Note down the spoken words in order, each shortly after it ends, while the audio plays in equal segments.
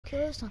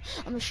kill.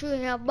 I'm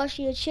shooting out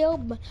Bushy a chill,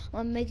 but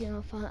I'm making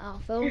a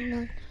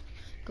phone.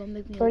 Gonna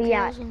make me So a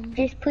yeah, kill zone.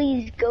 just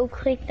please go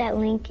click that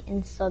link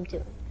and sub to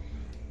him.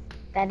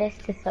 That is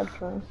to sub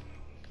to him.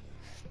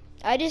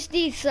 I just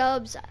need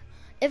subs.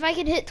 If I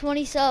can hit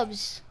 20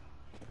 subs.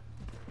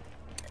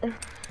 Boom,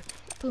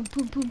 boom,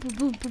 boom, boom, boom,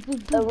 boom, boom, boom,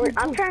 boom,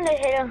 I'm boom. trying to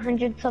hit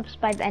 100 subs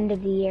by the end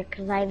of the year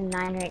because I have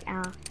 9 right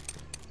now.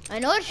 I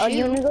know it's Oh,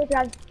 you wanna go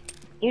drive?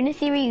 You wanna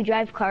see where you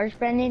drive cars,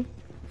 Brendan?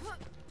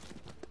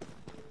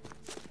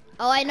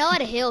 Oh, I know how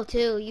to heal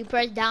too. You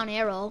press down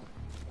arrow.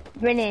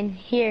 Brendan,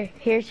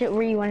 here's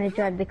where you wanna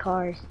drive the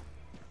cars.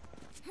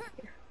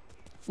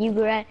 You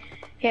grab,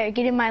 here,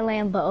 get in my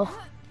Lambo.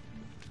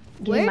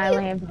 Get in my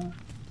Lambo.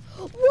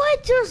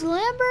 What? There's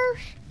Lambers?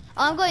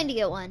 Oh, I'm going to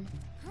get one.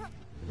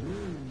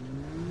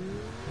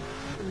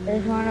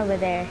 There's one over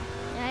there.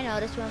 Yeah, I know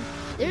this one.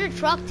 There's a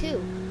truck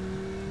too.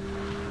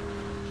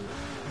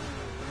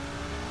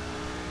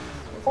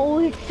 Oh,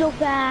 it's so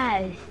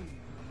fast.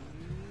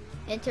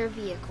 Enter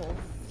vehicle.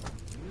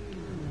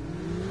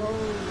 Oh.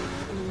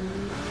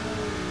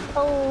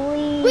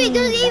 Holy. Wait,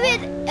 there's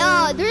even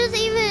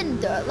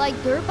like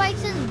dirt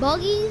bikes and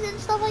buggies and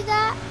stuff like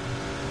that.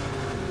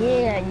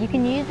 Yeah, you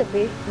can use the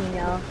boost, you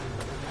know.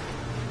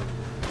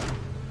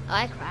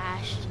 I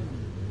crashed.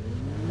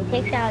 It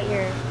takes out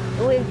your.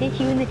 Oh, is this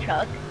you in the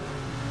truck?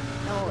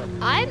 No,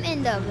 I'm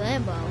in the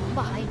Lambo. I'm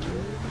behind you.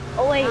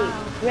 Oh wait,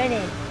 Wow.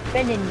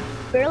 Brendan.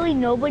 Barely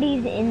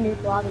nobody's in this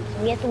lobby,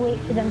 so we have to wait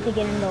for them to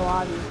get in the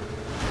lobby.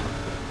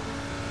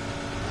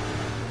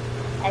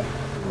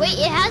 Wait,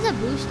 it has a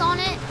boost on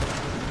it?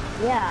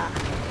 Yeah.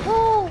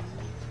 Oh,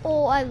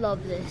 I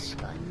love this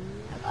gun.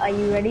 Are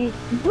you ready?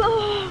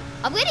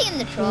 I'm getting in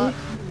the truck.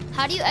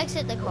 How do you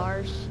exit the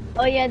cars?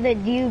 Oh yeah,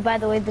 by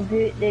the way,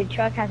 the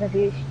truck has a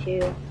boost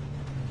too.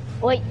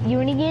 Wait, you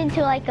wanna get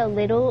into like a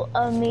little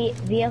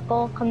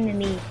vehicle? Come to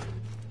me.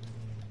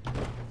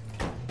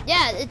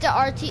 Yeah, it's a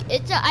RT.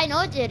 I know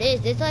what it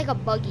is. It's like a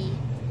buggy.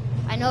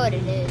 I know what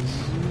it is.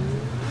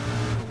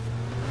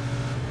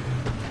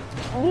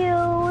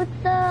 Yo,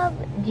 what's up?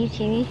 Do you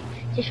see me?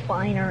 Just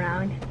flying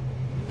around.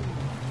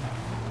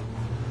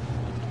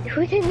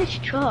 Who's in this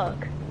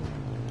truck?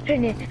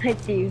 I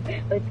see you.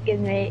 What's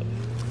good, mate?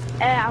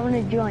 I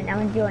wanna join.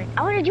 Alright.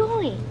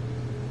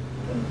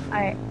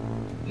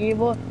 Yeah,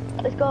 boy.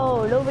 Let's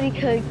go. Nobody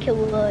could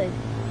kill us.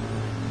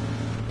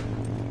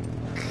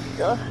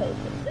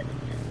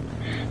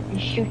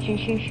 Shoot.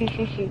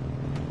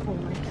 Oh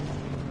my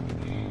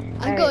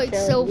god. I'm going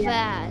so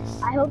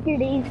fast. I hope your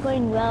day's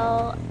going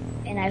well,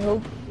 and I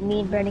hope me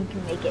and Brendan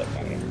can make it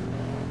better.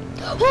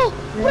 Oh,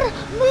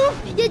 move!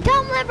 You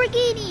dumb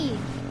Lamborghini!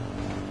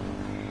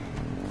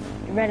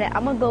 Brendan,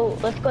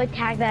 let's go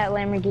attack that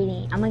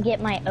Lamborghini. I'm gonna get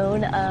my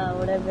own,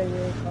 whatever it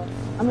is called.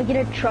 I'm gonna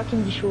get a truck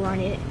and just run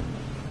it.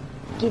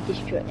 Get this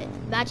truck.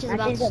 Match is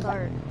about to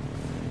start.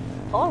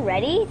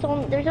 Already?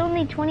 There's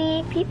only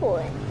 28 people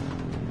in.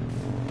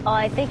 Oh,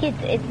 I think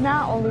it's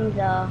not only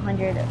the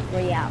 100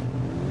 way out.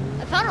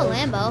 I found a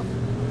Lambo.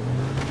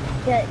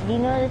 Yeah, do you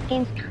know this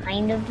game's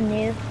kind of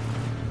new?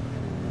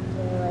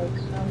 So, like,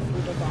 some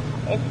people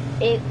don't.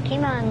 It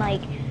came out in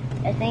like,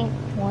 I think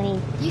 20.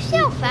 Do you see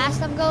how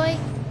fast I'm going?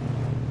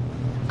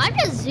 I'm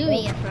just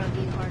zooming in front of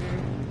you, Carter.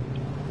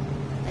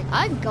 Like,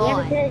 I'm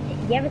gone.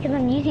 Yeah, because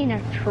I'm using a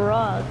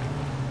truck.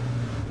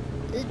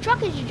 The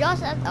truck is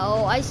just at,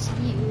 oh, I see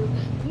you.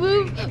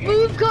 Move,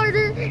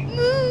 Carter,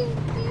 move.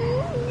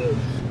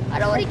 I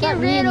don't want to get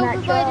ran over by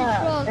the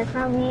truck. That's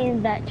not me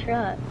in that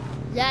truck.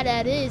 Yeah,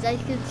 that is. I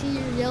can see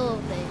your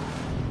yellow thing.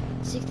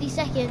 60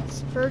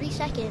 seconds, 30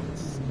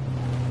 seconds.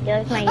 Yeah,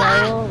 that's my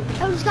yellow.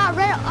 I almost got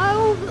ran. I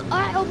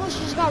almost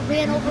just got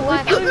ran over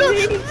by.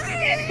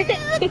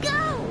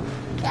 Go!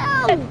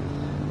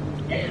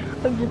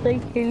 I'm just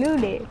like, hello.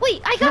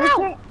 Wait, I got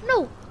out.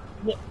 No.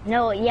 Yeah,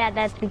 no, yeah,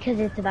 that's because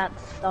it's about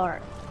to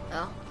start.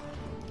 Oh.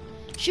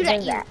 Shoot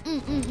at you.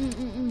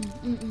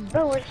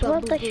 Bro, we're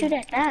supposed to shoot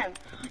at them.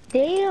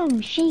 Damn,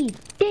 she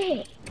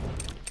dead.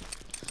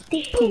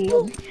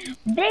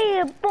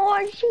 Damn,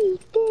 boy, she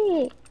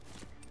dead.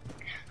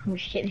 Oh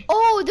shit.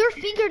 Oh, their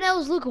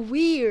fingernails look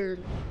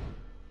weird.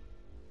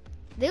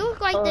 They look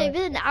like they've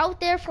been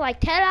out there for like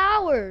 10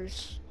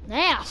 hours.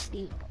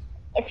 Nasty.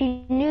 If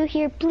you're new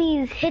here,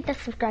 please hit the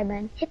subscribe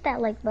button. Hit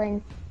that like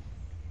button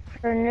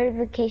for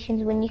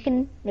notifications when you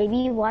can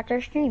maybe watch our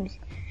streams.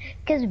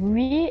 Because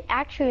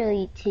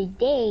actually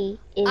today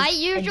is I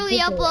usually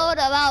upload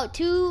about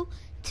two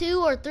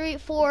or three,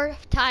 4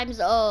 times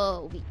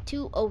a week.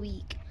 2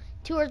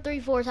 or 3,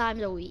 4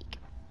 times a week.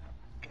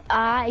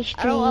 I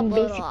stream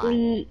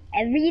basically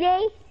every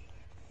day.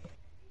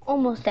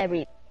 Almost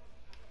every day.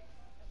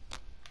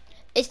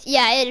 It's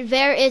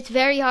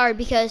very hard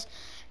because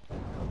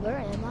where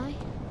am I?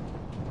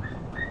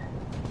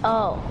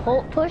 Oh,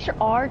 push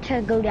R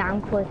to go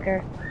down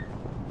quicker.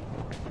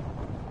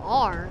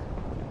 R?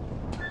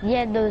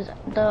 Yeah,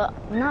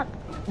 not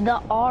the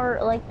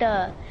R, like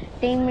the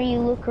thing where you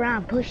look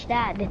around. Push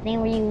that, the thing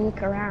where you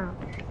look around.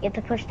 You have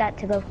to push that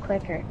to go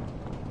quicker.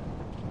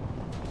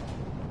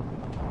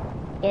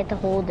 You have to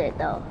hold it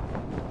though.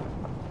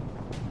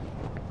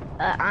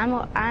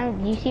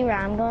 you see where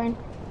I'm going?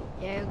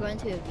 Yeah, you're going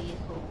to a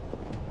vehicle.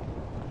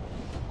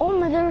 Oh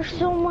my, there's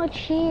so much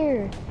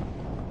here.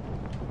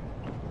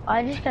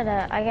 I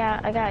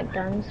got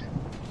guns.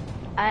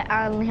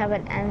 I only have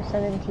an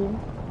M17,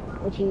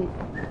 which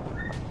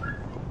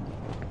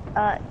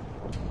I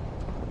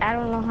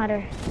don't know how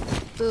to.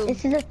 Boom.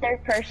 This is a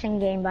third-person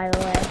game, by the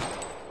way.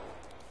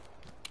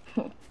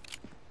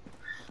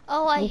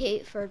 Oh, I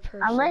hate third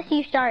person. Unless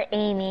you start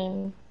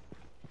aiming,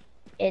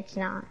 it's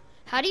not.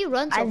 How do you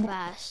run so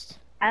fast?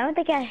 I don't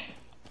think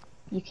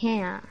you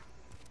can't.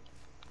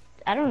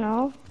 I don't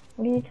know.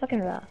 What are you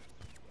talking about?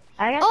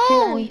 I got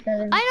Oh, two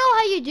M7. I know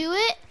how you do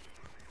it.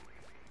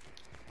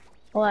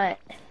 What?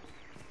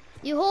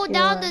 You hold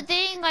down the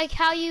thing, like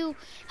how you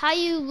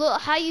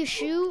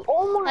shoot.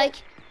 Oh my like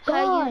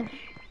gosh.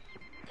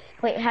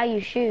 Wait, how you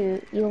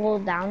shoot? You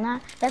hold down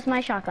that? That's my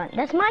shotgun.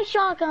 That's my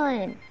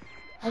shotgun.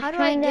 How do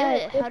I give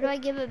it? How do I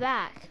give it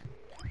back?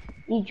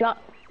 You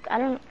drop. I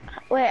don't.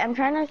 Wait, I'm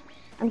trying to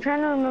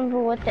remember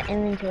what the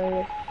inventory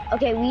is.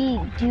 Okay, we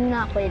do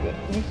not play this.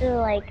 This is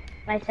like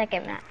my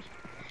second match.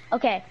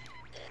 Okay.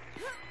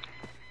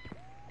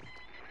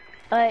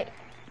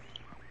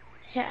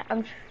 Yeah,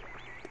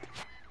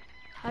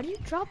 How do you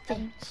drop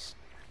things?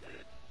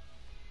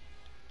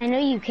 I know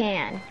you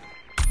can.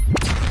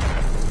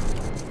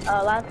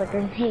 Oh, that's a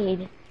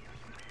grenade.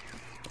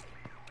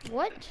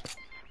 What?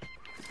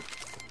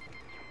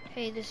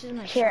 Hey, this is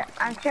my Here,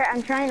 I'm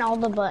trying all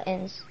the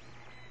buttons.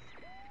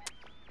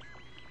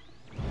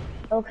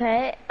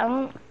 Okay,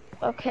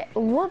 okay,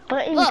 what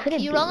button Look, could it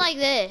be? you run like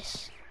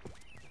this.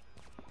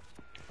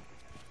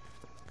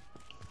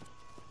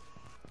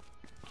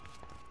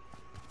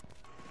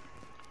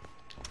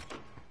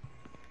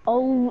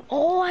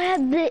 Oh, I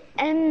have the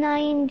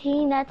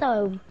M19. That's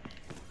a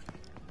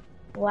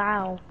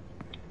wow.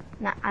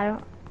 Nah, I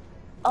don't.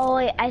 Oh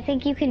wait, I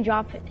think you can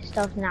drop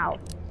stuff now.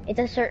 It's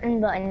a certain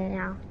button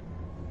now.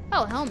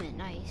 Oh, helmet,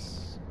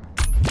 nice.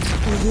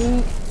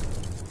 Mm-hmm.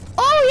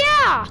 Oh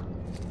yeah.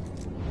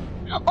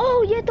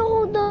 Oh, you have to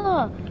hold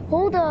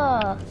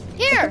the.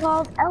 Here. It's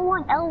called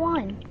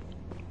L1.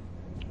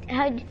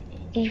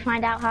 Did you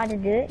find out how to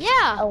do it?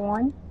 Yeah.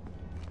 L1.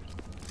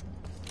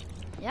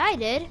 Yeah, I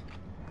did.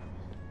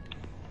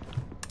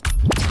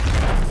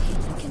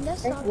 Can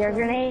this stop? Your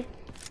grenade.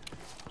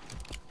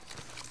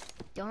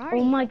 Don't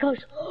Oh my gosh,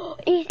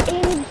 he's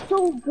aiming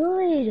so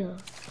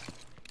good.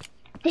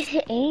 This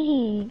is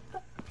aim.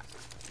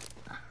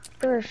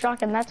 For a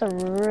shotgun, that's a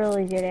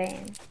really good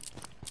aim.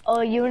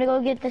 Oh, you wanna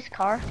go get this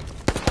car?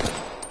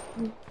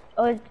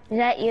 Oh, is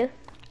that you?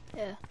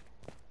 Yeah.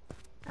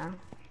 Oh,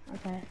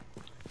 okay.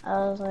 I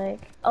was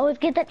like, oh, let's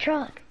get that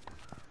truck.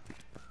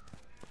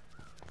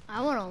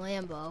 I want a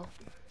Lambo.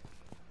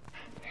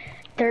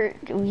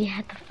 We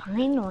have to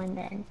find one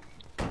then.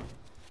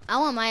 I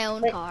want my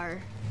own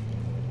car.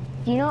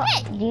 Do you know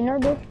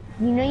this?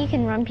 You know you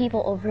can run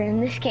people over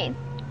in this game,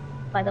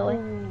 by the way.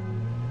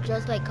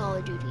 Just like Call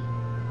of Duty.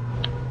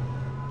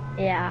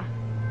 Yeah.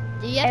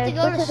 Do you have to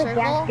go to the Circle?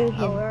 gas station.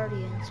 Oh, we're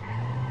already in Circle.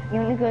 You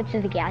want to go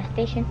to the gas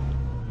station?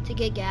 To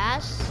get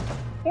gas?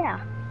 Yeah.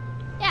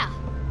 Yeah.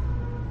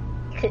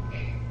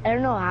 I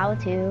don't know how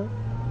to.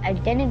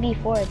 I've done it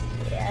before.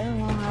 I don't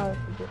know how to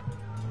do it.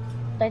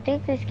 So I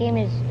think this game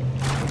is...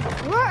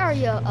 Where are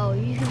you? Oh,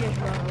 you can just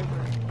run over.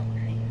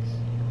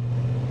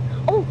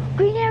 Oh,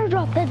 green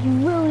airdrop. That's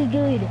really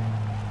good.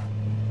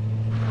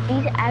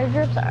 These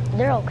airdrops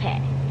they're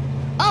okay.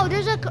 Oh,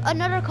 there's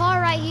another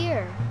car right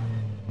here.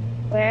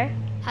 Where?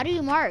 How do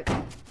you mark?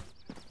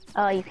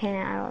 Oh, you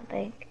can't, I don't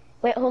think.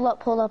 Wait,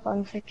 hold up.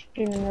 I'm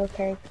searching the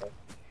military.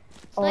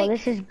 Oh, like,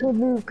 this is good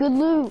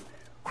loot.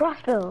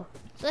 Crossbow.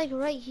 It's like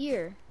right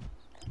here.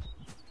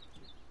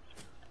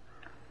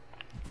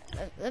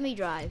 Let me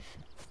drive.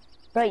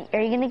 Right,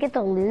 are you gonna get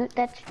the loot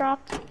that's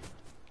dropped?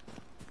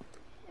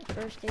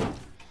 First aid.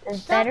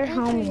 There's Stop better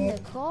entering helmet.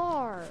 the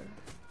car.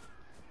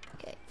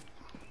 Okay.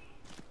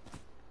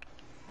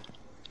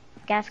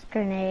 Gas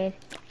grenade.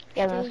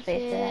 Get no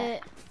space for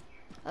that.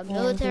 A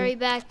military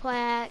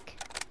backpack.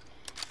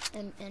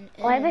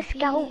 Oh, I have a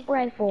scout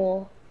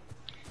rifle.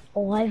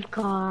 Oh, I've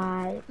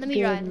got... Let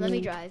me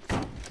drive.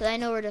 So I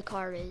know where the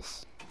car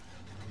is.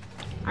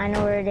 I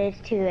know where it is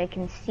too, I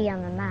can see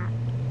on the map.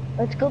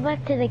 Let's go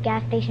back to the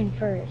gas station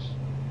first.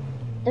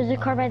 There's a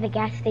car by the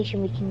gas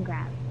station we can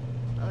grab.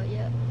 Oh,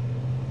 yeah.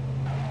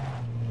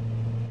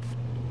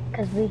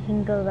 Because we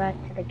can go back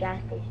to the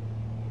gas station.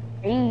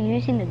 Are you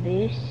using the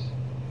boost?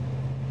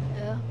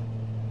 Yeah.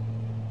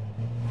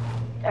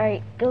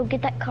 Alright, go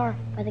get that car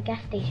by the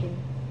gas station.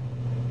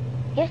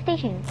 Gas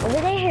station, over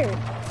there!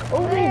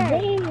 Over there!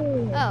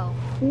 Oh.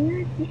 Do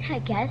you not see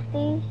that gas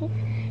station?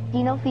 Do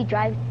you know if we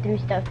drive through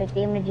stuff, it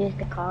damages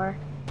the car?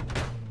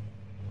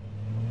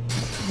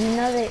 Do you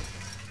know that...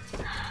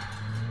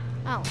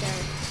 I don't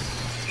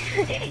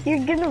care.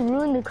 You're gonna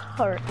ruin the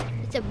car.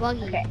 It's a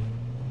buggy. Okay.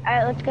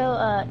 Alright, let's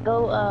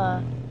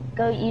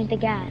go use the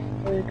gas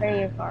to repair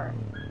your car.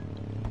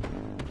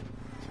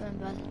 That's what I'm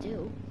about to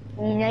do.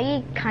 You know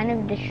you kind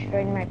of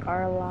destroyed my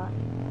car a lot.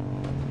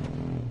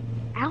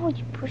 Ow,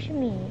 you pushing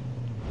me.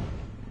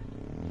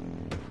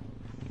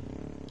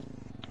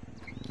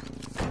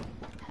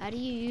 How do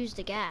you use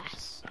the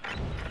gas?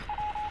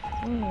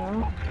 I don't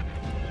know.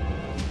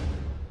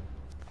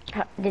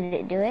 Did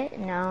it do it?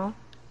 No.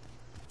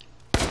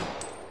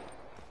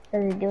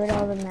 Does it do it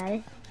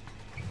automatic?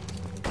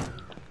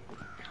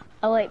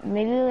 Oh wait,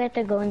 maybe we have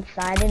to go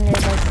inside and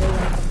there's like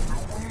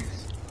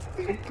gas.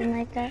 Something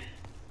like that.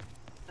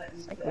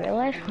 It's like real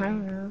life? I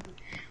don't know.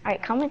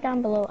 Alright, comment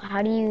down below,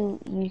 how do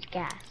you use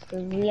gas?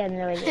 Because we have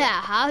no idea.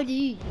 Yeah, how do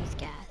you use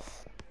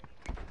gas?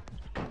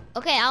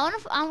 Okay, I'm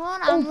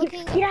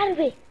looking. Get out of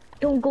it!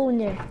 Don't go in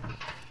there.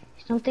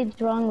 Something's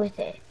wrong with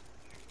it.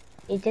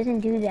 It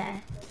doesn't do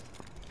that.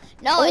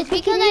 No, it's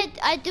because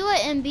I do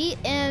an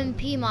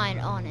MP mine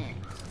on it.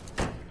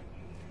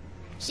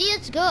 See,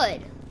 it's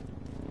good.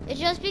 It's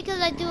just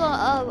because I do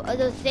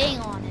the thing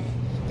on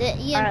it,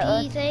 the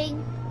EMP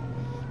thing.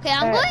 Okay,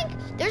 I'm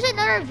going. There's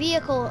another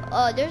vehicle.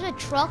 There's a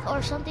truck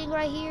or something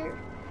right here.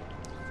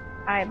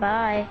 Alright,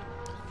 bye.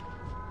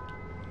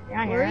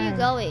 Where are you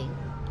going?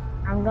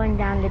 I'm going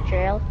down the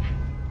trail.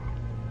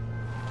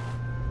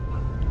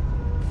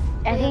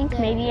 I think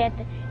maybe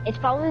it's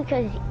probably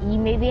because you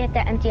maybe have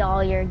to empty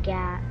all your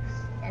gas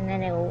and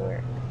then it will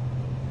work.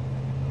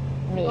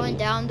 Maybe. Going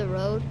down the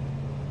road?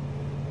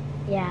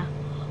 Yeah.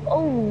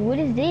 Oh, what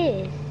is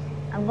this?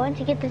 I'm going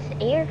to get this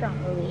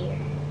airdrop over here.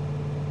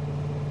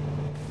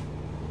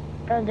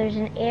 Bro, there's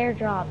an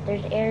airdrop.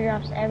 There's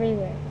airdrops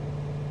everywhere.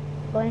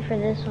 Going for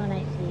this one,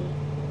 I see.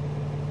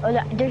 Oh,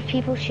 there's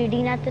people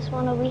shooting at this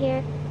one over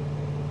here.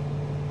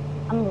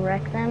 I'm gonna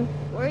wreck them.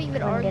 Where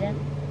even are you?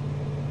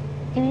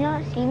 Do you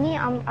not see me?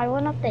 I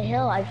went up the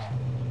hill.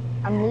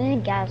 I'm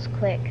losing gas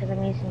quick because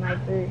I'm using my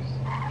boost.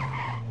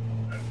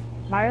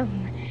 Mario,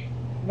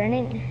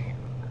 Brennan,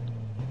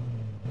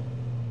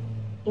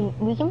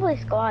 we can play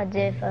squads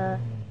if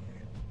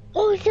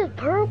oh, it's a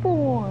purple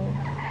one.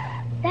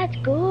 That's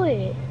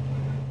good.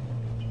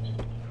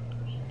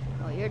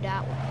 Oh, you're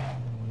that one.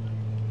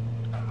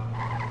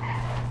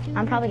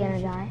 I'm probably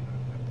gonna die.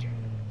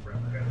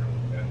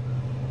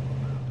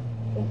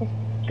 It's just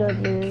good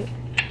loot.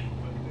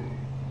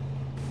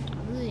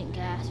 I'm losing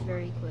gas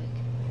very quick.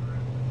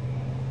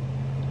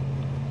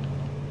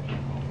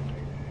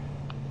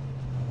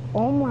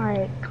 Oh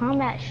my,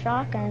 combat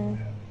shotgun.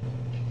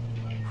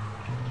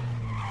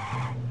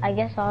 I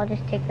guess I'll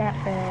just take that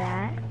for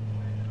that.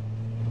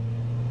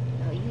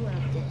 No, you went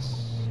up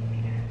this.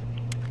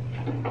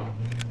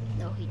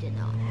 No, he did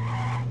not.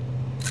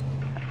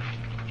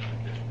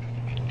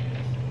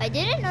 I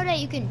didn't know that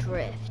you can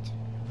drift.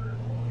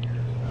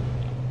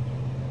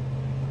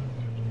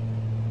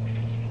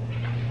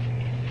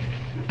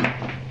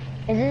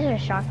 Is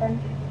this a shotgun?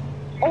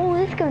 Oh,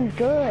 this gun's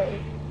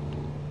good.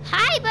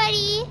 Hi,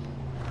 buddy.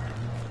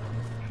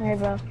 Hey,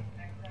 bro.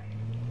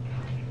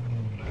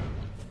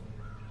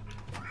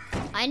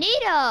 I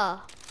need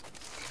a...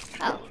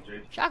 Oh,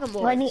 shotgun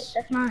bullets.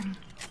 That's mine.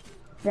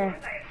 There.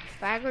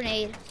 Fire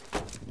grenade.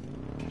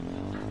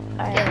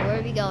 Alright. Okay, where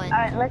are we going?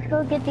 Alright, let's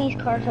go get these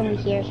cars over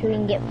here so we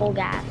can get full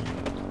gas.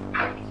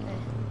 Okay.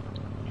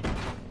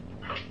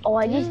 Oh,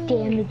 I just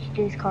damaged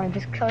this car.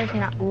 This car's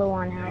not low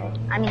on health.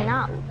 I mean,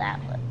 not that,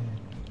 but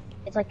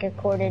it's like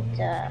accorded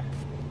to...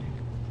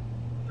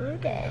 Where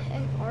the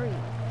heck are you?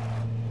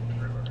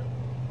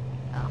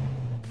 Oh.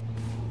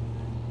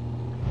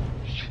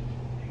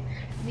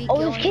 Oh,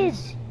 there's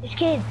kids! There's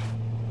kids!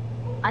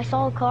 I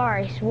saw a car,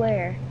 I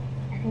swear.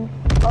 I think...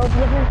 Oh, it's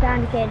different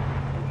sound, kid.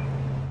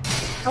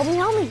 Help me,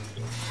 help me!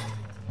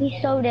 He's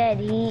so dead.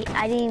 I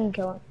didn't even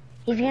kill him.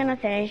 He's gonna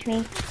finish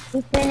me.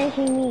 He's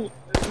finishing me.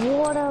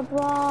 What a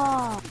bro!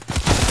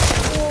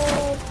 What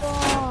a bro!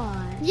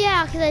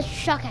 Yeah, because I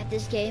suck at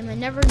this game. I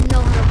never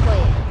know how to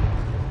play it.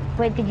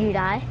 Wait, did you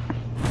die?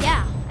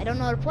 Yeah, I don't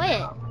know how to play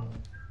it.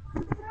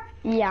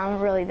 Yeah,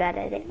 I'm really bad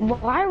at it.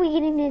 Why are we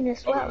getting in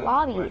this sweat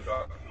lobby?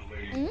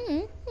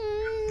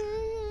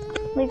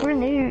 Like, we're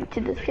new to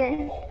this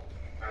game.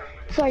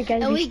 Sorry,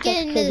 guys. And we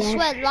get into the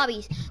sweat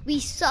lobbies. We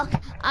suck.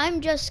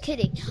 I'm just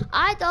kidding. This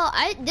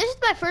is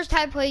my first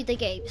time playing the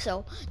game,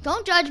 so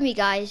don't judge me,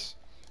 guys.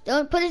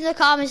 Don't put in the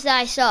comments that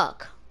I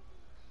suck.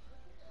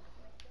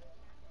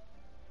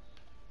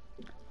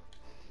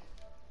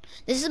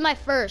 This is my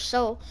first,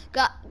 so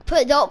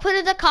don't put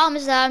in the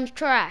comments that I'm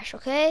trash,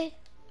 okay?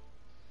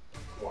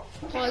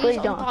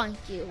 Please don't. Thank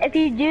you. If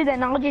you do,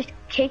 then I'll just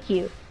kick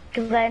you,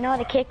 because I know how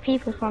to kick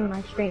people from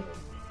my stream.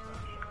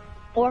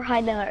 Or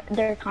hide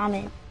their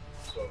comments.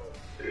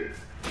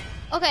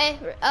 Okay,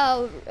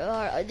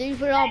 did you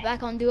put it all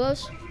back on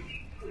duos?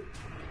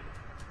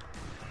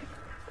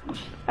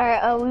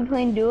 Alright, are we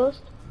playing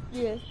duos?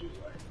 Yeah.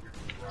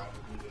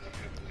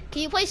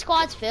 Can you play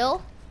squads,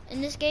 Phil,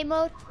 in this game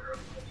mode?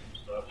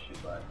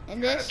 In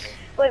this?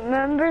 Wait,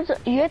 members,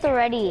 you have to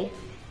ready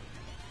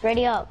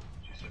up.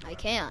 I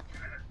can't.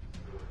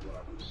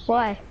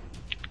 Why?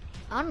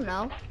 I don't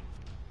know.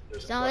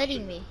 It's not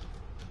letting me.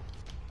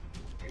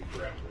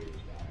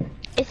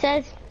 It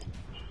says,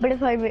 but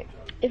if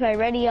I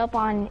ready up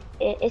on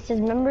it, it says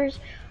members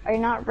are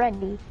not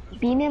ready.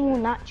 B-Man will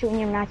not join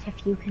your match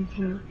if you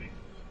continue.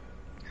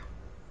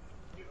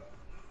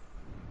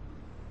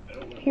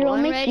 Here, I'll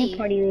make you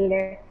party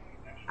leader.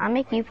 I'll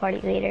make you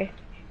party leader.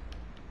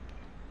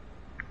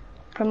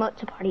 Promote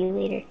to party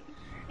leader.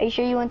 Are you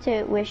sure you want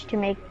to wish to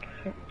make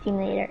team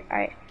leader?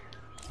 Alright.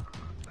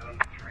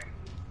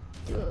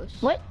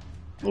 What?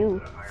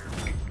 You.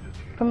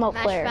 Promote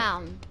Match player.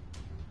 found.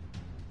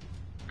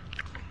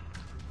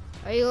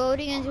 Are you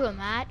loading into a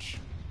match?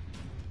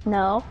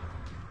 No.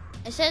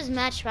 It says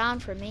match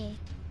found for me.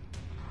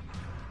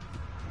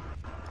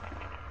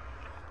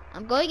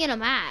 I'm going in a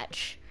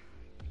match.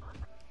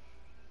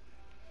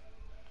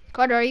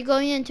 Carter, are you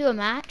going into a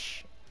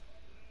match?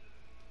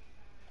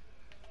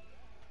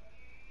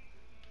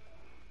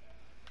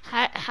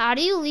 How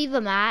do you leave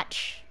a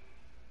match?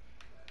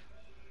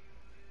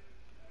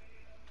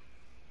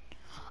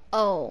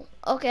 Oh,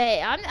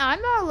 okay.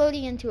 I'm not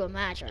loading into a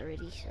match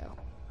already, so.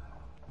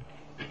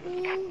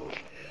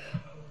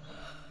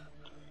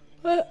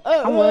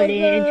 I'm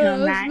loading into a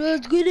match.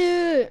 Let's get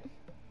it.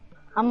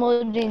 I'm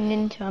loading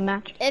into a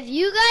match. If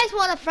you guys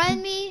want to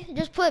friend me,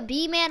 just put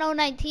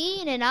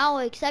bman019 and I'll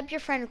accept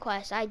your friend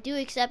request. I do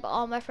accept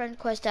all my friend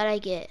requests that I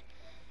get.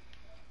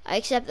 I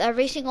accept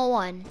every single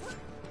one.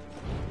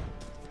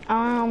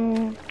 I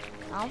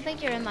don't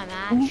think you're in my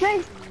match. You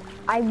guys,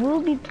 I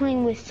will be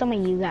playing with some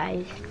of you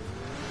guys.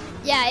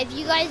 Yeah, if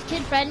you guys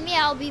can friend me,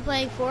 I'll be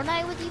playing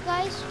Fortnite with you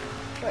guys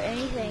or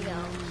anything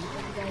else.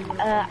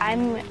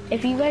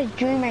 If you guys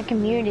join my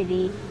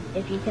community,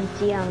 if you can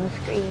see on the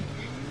screen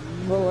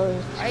below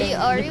the screen.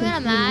 Are you in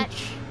a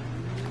match?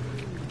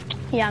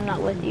 Yeah, I'm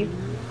not with you.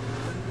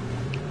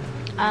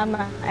 I'm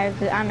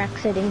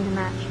exiting the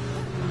match.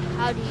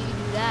 How do you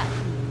do that?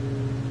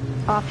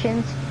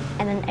 Options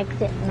and then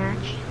exit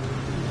match.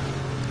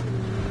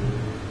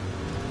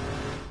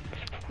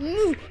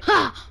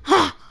 Ha ha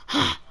ha.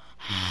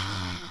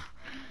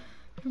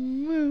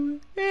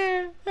 Mom,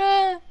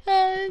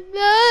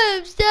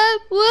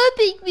 stop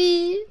whooping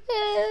me.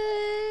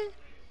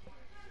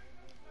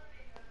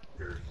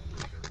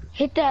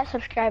 Hit that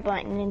subscribe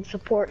button and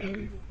support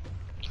him.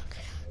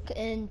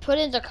 And put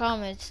in the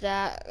comments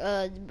that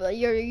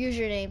your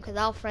username, because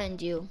I'll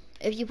friend you.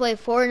 If you play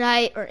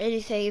Fortnite or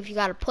anything, if you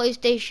got a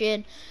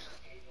PlayStation,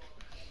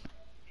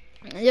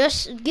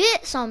 just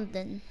get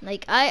something.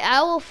 Like,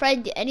 I will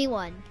friend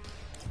anyone.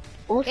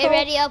 Also, Get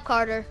ready up,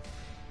 Carter.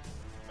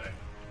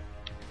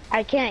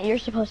 I can't. You're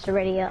supposed to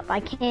ready up. I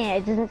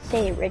can't. It doesn't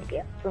say ready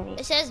up for me.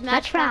 It says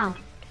match found.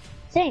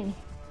 Same.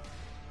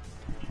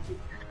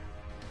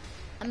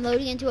 I'm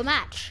loading into a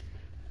match.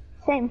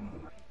 Same.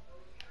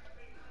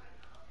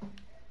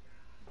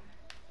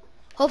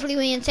 Hopefully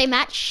we can say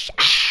match.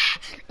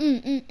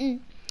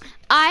 I'm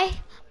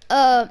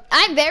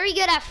very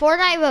good at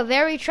Fortnite, but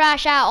very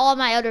trash at all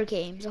my other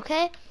games,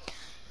 okay?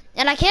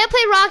 And I can't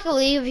play Rocket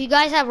League if you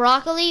guys have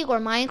Rocket League or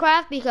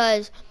Minecraft,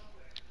 because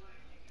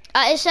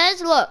it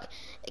says, look,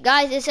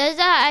 guys, it says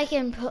that I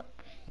can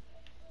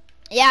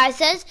yeah, it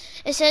says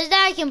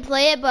that I can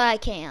play it, but I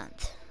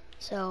can't.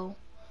 So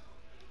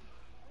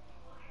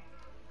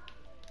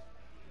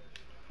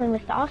Playing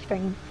with the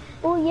offspring.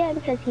 Oh yeah,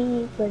 because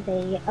he was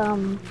a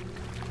well,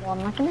 I'm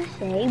not gonna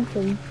say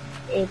because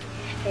it's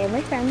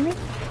family friendly.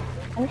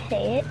 I'm gonna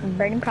say it.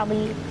 Brendan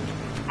probably.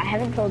 I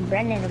haven't told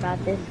Brendan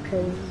about this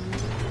because.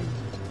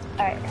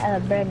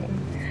 Alright, Brendan.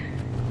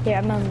 Here,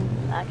 I'm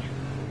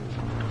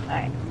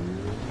alright.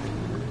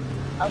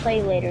 I'll tell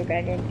you later,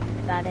 Brendan,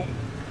 about it.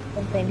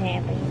 Something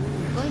happened.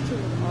 going to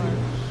the cars.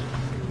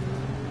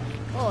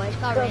 Oh, I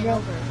just got ran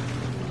over.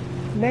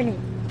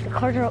 Brendan, the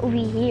cars are over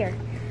here.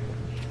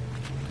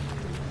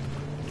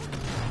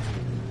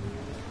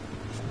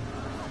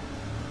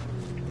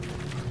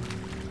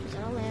 Is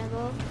that a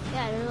Lambo?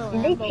 Yeah, there's a Lambo.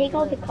 Did they take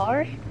all the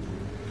cars?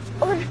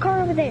 Oh, there's a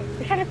car over there.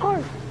 There's not a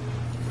car.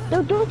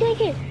 No, don't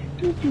take it.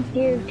 Don't you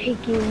dare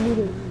take it,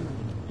 little.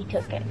 He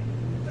took it.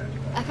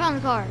 I found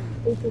the car.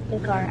 He took the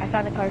car. I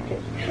found the car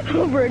too.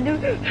 Oh, Brendan.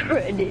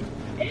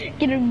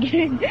 Get him,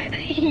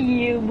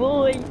 yeah,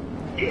 boy. Let's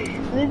get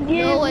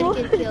No him, one boy.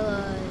 can kill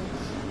us.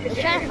 Let's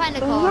try to find a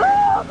car.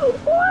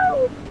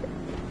 Whoa.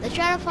 Let's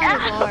try to find a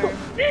car.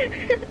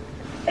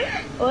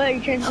 What are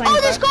you trying to find?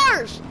 Oh, there's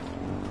cars!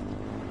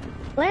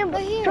 Lambo.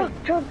 Right here. Truck.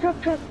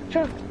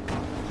 Get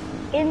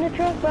in the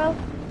truck, bro.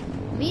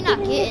 Me not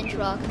getting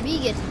truck. Me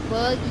gets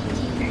buggy.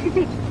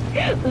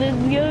 Let's go.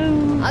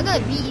 I'm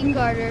gonna beat you,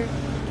 Carter.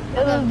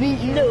 I'm gonna beat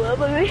you. No, I'm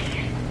gonna beat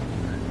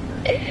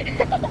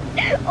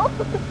Oh.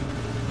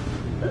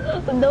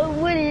 No,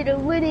 I'm winning.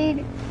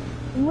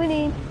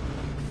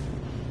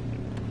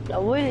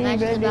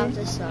 Match is about Brendan.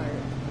 to start.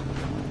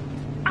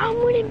 I'm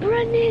winning,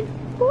 Brendan.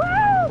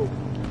 Woo!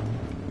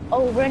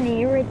 Oh, Brendan,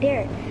 you're right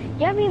there.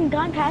 You haven't even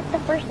gone past the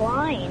first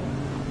line.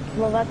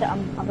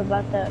 I'm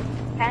about to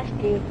pass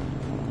you.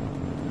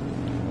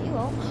 You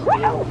won't.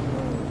 Woo!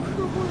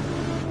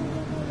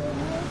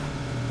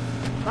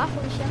 Bye,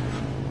 Felicia.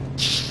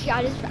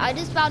 I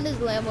just found this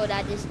Lambo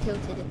that just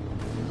tilted it.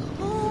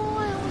 Oh,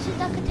 I almost hit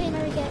that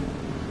container again.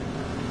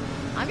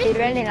 I'm just Hey,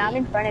 Brendan, I'm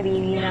in front of you,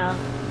 you know.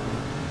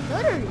 No,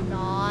 you're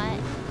not.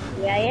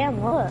 Yeah, I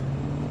am. Look.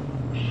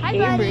 Hi, Hey,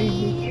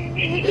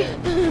 buddy.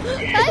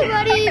 Hi,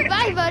 buddy.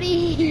 Bye,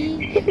 buddy.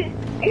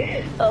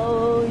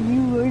 Oh,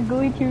 you are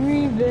going to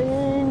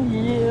revenge.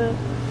 Yeah.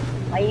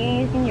 Why are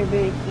you using your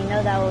boots? You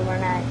know that will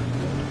run out.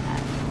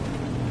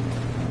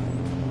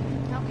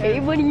 Okay. Hey,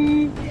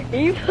 buddy.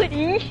 Hey,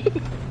 buddy.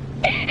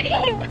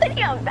 Hey,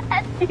 buddy, I'm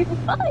faster.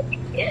 Fuck.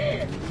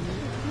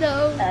 No.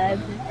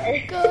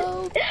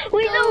 Go.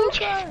 Wait, Go, no.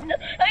 go. No,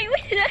 I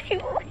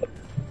win.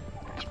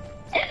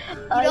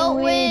 You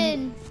don't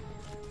win.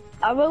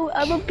 I'm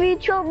a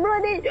bitch. I'm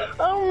running.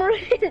 I'm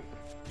running.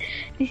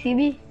 You see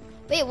me?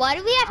 Wait, why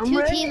do we have I'm two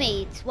ready.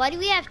 teammates? Why do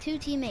we have two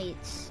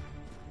teammates?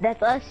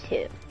 That's us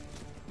two.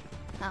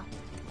 Oh.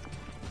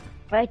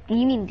 Right? Do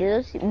you mean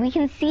this? We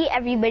can see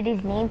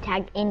everybody's name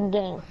tag in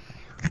game.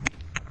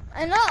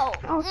 I know.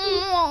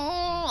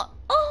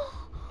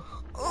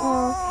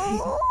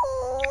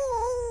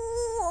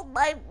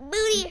 My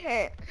booty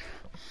hurt.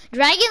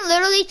 Dragon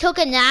literally took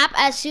a nap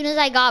as soon as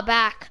I got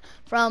back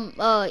from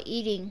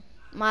eating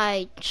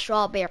my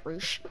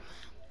strawberries.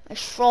 My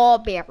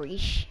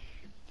strawberries.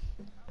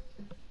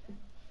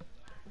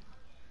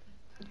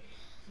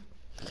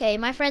 Okay,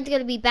 my friend's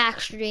gonna be back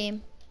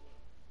stream.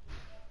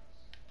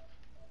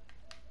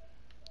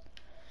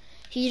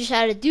 He just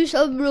had to do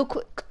something real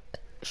quick.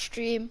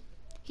 Stream.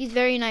 He's a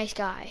very nice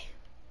guy.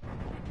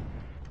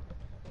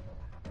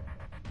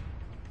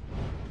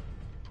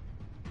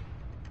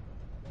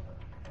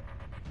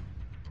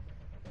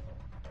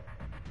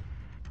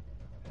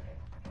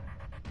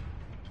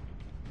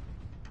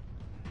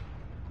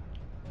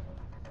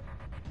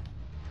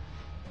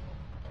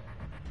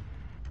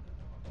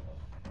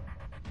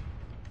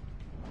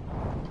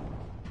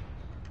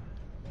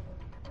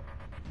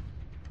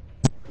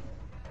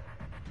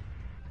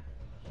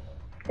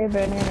 Hey,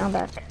 Brandon, I'm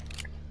back.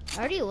 I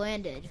already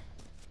landed.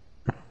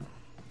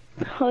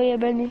 Oh, yeah,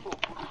 Brandon.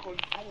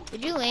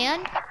 Did you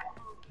land?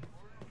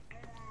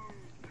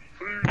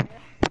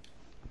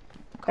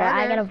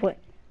 I gotta put.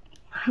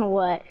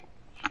 What?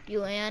 You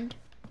land?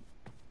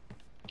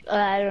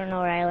 I don't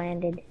know where I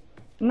landed.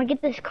 I'm gonna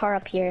get this car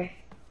up here.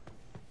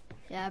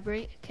 Yeah,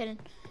 can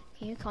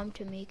you come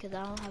to me? Cause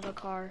I don't have a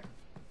car.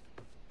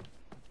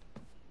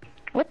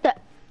 What the?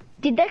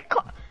 Did that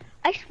car?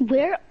 I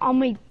swear on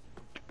my.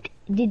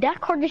 Did that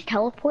car just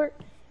teleport?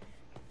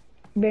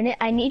 Brennan,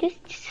 I need to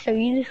show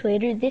you this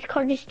later. This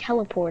car just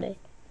teleported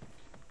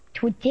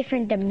to a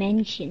different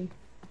dimension.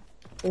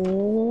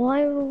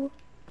 Why?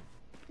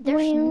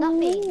 There's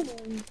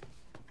nothing.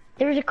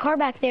 There was a car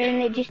back there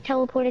and it just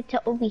teleported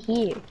to over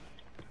here.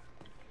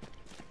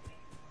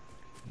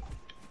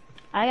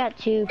 I got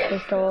 2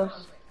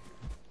 pistols.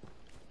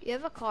 You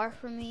have a car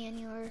for me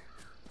anywhere?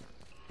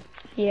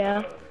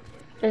 Yeah.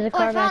 There's a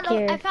car back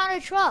here. I found a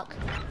truck.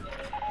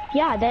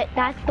 Yeah,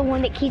 that's the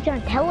one that keeps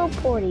on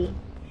teleporting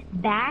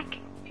back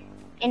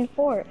and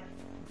forth.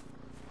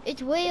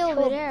 It's way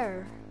over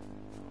there.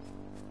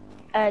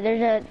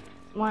 There's a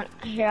one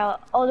here.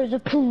 Oh, there's a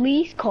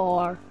police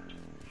car.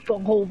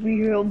 From over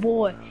here,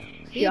 boy.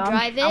 Can you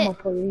drive it? I'm a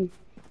police.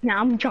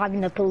 Now I'm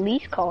driving the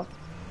police car.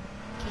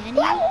 Can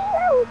you?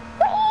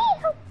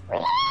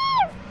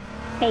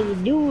 Hey, you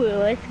do it.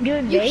 That's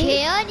good, You mate.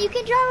 can? You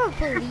can drive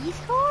a police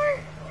car?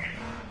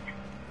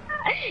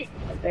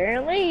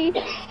 Apparently.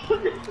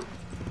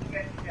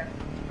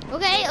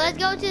 Okay, let's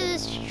go to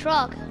this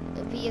truck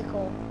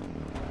vehicle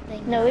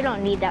thing. No, we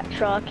don't need that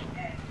truck.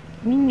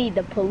 We need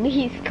the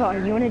police car.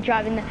 You wanna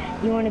drive in the?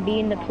 You wanna be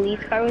in the police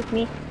car with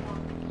me?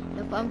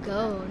 Nope, I'm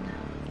going.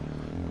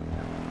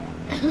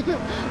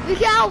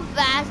 Look how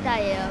fast I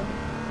am.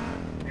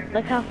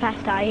 Look how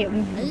fast I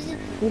am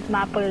with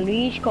my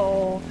police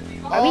car.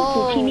 Are we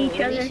ditching each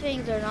other? These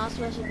things are not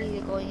supposed to be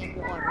going in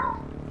water.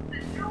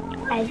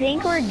 I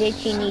think we're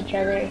ditching each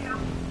other.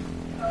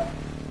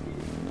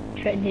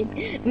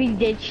 We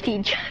ditched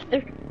each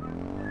other.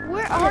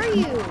 Where are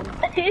you?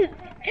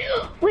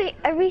 Wait,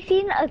 are we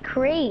seeing a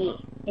crate?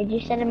 It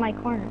just said in my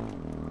corner.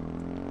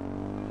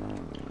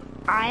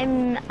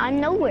 I'm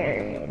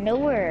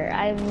nowhere.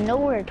 I'm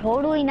nowhere.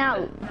 Totally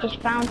not. Just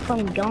found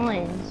some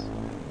guns.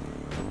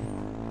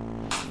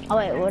 Oh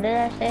wait, what did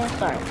I say?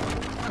 Sorry. I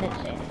didn't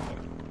say anything.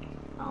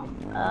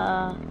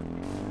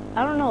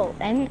 I don't know.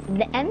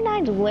 The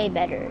M9's way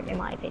better in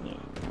my opinion.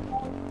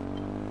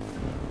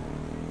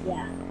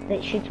 Yeah,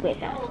 it shoots way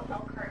fast.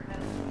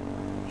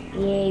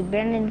 Yay,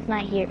 Brendan's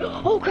not here.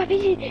 Oh crap,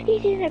 he's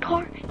in a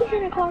car. He's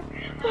in a car.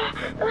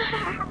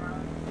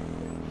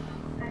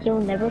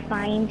 You'll never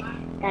find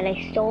that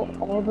I stole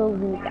all the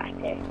loot back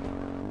there.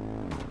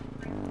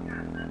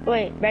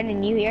 Wait,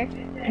 Brendan, you here?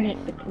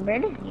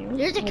 Brendan here?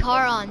 There's a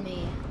car on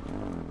me.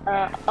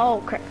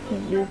 Oh crap.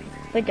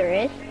 Wait, there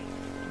is?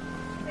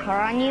 A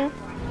car on you?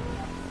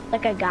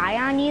 Like a guy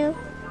on you?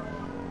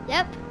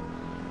 Yep.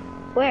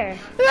 Where?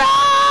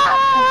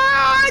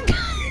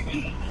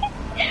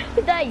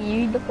 Was that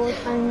you the whole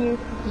time you?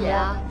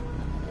 Yeah.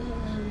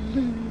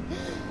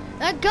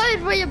 I'm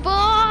coming for you,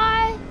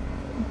 boy!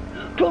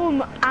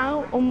 Boom!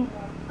 Ow!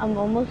 I'm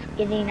almost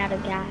getting out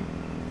of gas.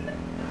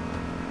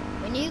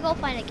 We need to go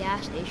find a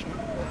gas station.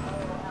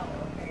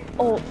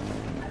 Oh.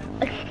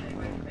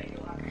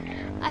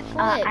 I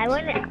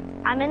flipped.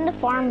 I'm in the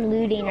farm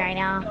looting right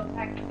now.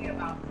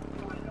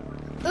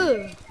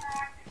 Ugh.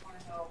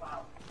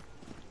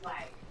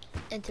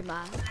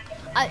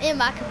 I'm in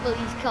my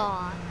police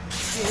car.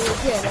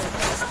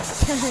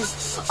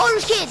 Oh,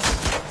 there's kids.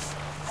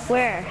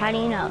 Where? How do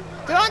you know?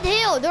 They're on the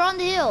hill. They're on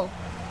the hill.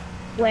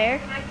 Where?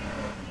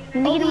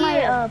 Let me get in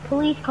my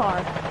police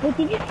car. Wait,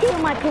 did you steal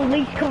my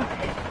police car?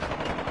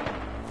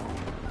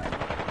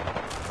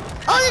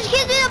 Oh, there's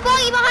kids in a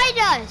buggy behind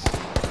us.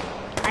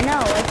 I know,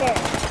 right there.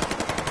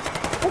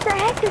 What the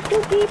heck? There's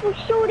two people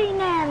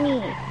shooting at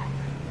me.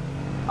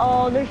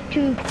 Oh, there's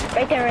two.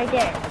 Right there, right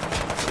there.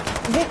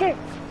 Right there.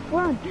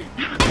 Run.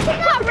 I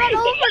cannot run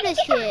over this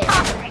kid.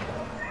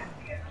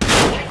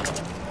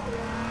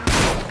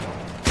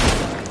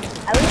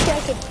 I wish I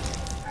could.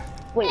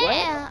 Wait,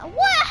 yeah.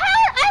 What? How?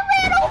 I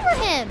ran over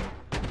him.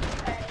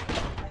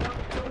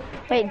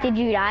 Wait, did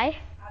you die?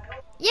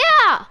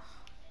 Yeah.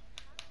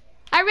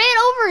 I ran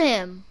over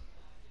him.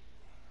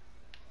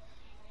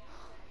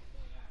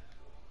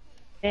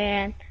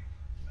 Man.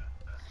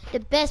 The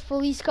best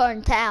police car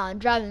in town,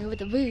 driving with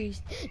a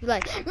boost. You're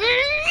like,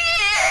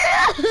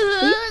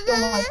 You stole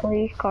my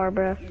police car,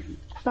 bro.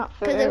 It's not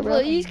fair, because the bro.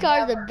 police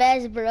car is the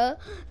best, bro.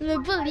 The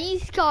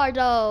police car,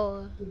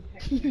 though.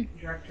 The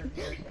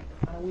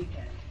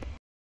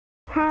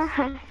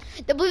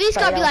police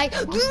car be like,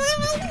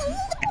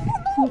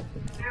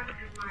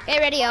 okay,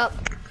 ready up.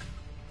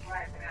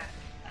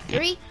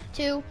 3,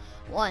 2,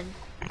 1.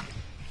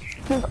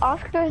 Since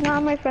Oscar's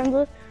not my friend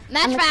list,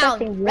 Match I'm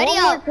found. expecting Ready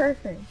one more up.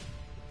 person.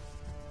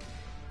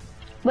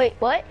 Wait,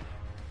 what?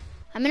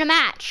 I'm in a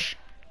match.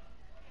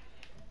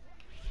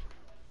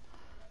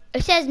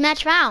 It says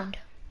match found.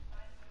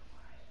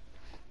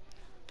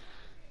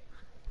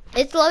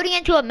 It's loading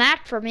into a match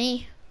for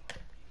me.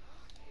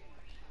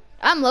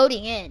 I'm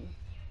loading in.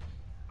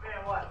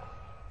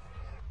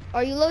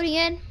 Are you loading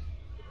in?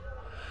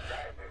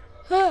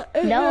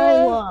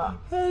 No.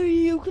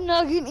 You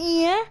cannot get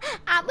in.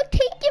 I will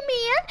take you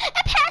in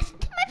and pass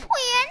it to my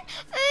friend.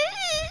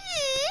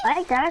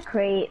 I got a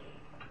crate.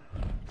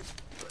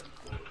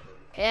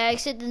 Yeah, I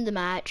sit in the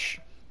match.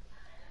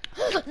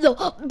 No.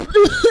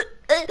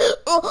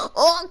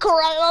 Oh,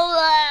 correct.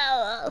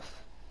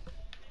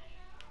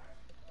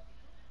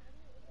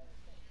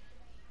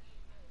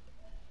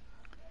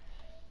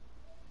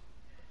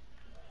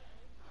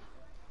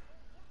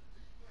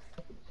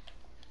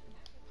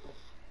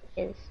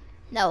 Is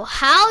No,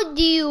 how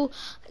do you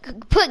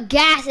put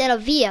gas in a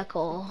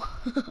vehicle?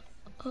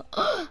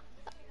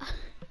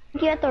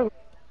 you have to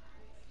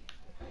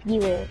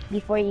you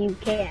before you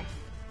can.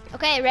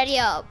 Okay, ready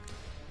up.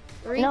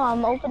 No,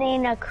 I'm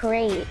opening a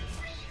crate.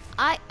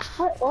 What?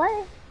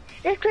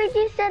 This crate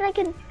just said I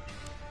can.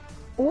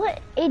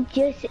 What?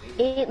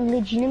 It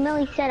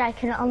legitimately said I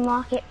can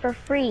unlock it for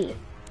free.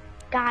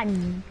 God,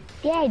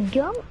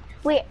 gum.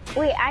 Wait,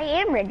 I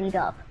am ready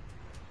up.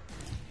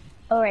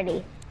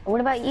 Already. What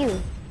about you?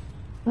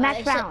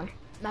 Match round.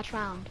 Match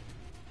round.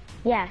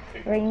 Yes,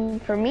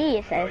 for me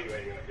it says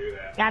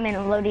I'm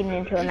loading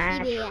into a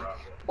match.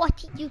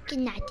 What you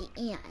cannot get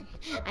in?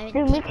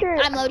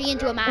 I'm loading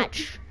into a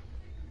match.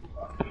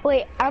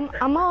 Wait, I'm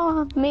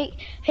gonna make.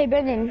 Hey,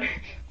 Brendan.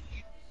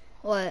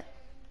 What?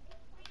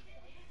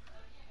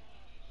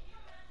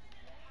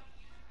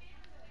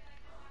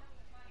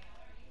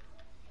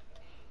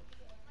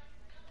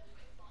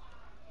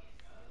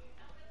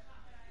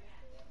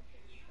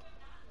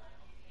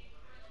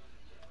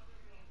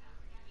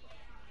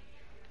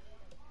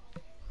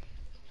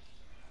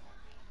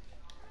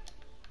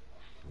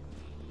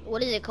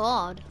 What is it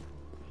called?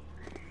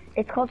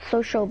 It's called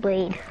Social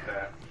Blade.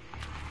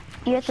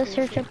 You have to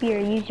search up your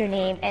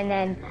username and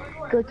then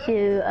go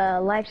to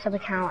live sub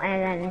account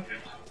and then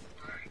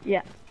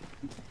yeah.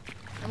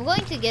 I'm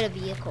going to get a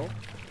vehicle.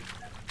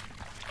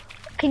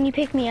 Can you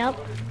pick me up?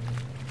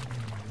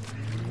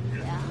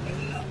 Yeah.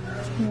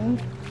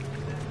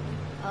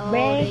 Oh,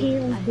 I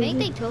think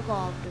they took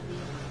all of the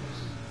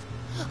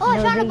vehicles. Oh, I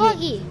No, found a they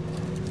buggy.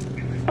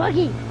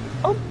 Buggy!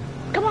 Oh,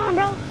 come on,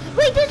 bro!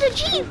 Wait, there's a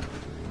Jeep!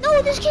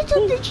 No, this kid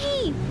took the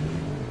Jeep!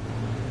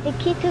 The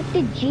kid took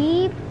the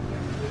Jeep?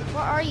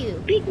 Where are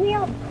you? Pick me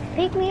up!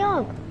 Pick me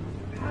up!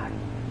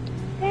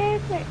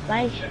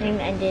 My stream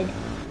ended.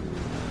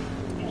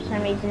 For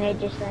some reason it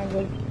just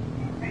ended.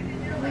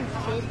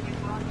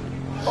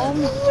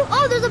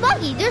 Oh, there's a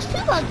buggy! There's 2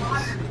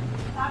 buggies!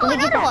 Oh,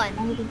 another one!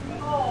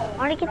 I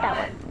wanna get that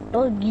one.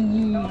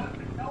 Buggy!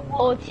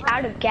 Oh, it's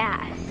out of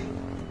gas.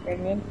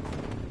 Brendan.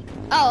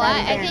 Oh,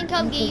 I can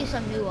come get you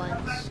some new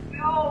ones.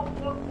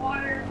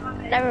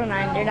 Never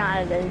mind, they're not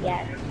out of those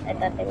gas. I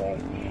thought they were.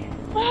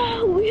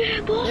 Oh,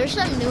 yeah, boy. There's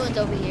some new ones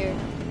over here.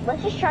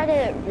 Let's just try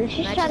to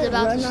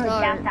run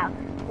our gas out.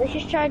 Let's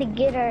just try to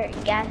get our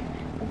gas.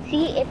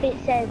 See if it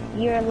says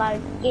you're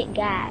allowed to get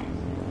gas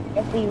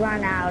if we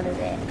run out of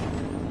it.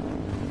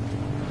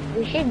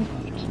 We should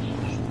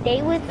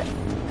stay with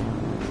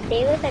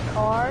a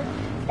car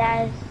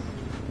that's.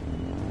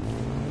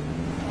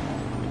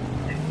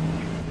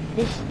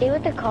 Just stay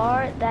with the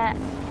car that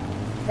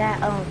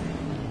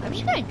I'm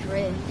just gonna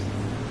drift.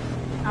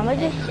 I'm gonna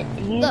just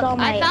use Look, all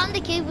my. I found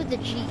the kid with the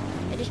Jeep.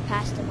 I just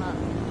passed him up.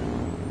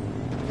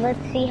 Let's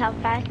see how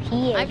fast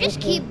he is. I just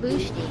keep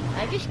boosting.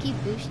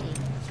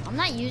 I'm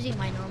not using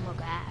my normal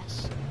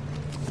gas.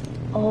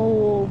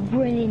 Oh,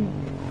 Brennan.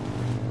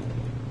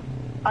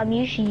 I'm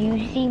usually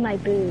using my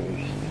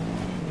boost.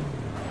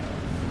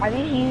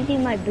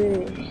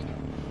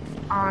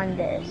 On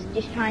this,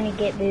 just trying to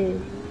get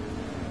boost.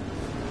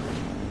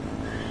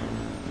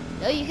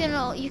 No, you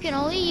can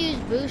only use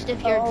boost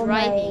if you're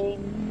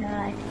driving.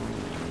 My God.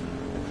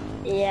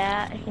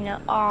 Yeah, you know.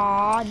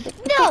 Aw.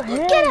 No,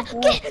 get up,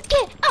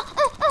 get.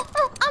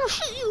 Oh, I'm gonna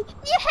shoot you.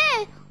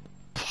 Yeah.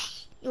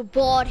 You're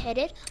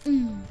bald-headed.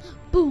 Boom,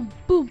 boom,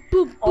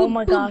 boom, Oh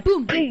my boom, gosh.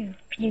 boom. Pew,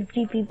 pew,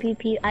 pew, pew, pew,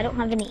 pew. I don't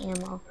have any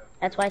ammo.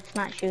 That's why it's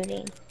not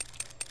shooting.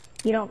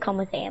 You don't come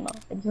with ammo.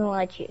 It doesn't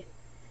let you.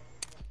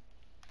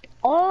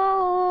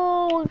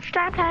 Oh,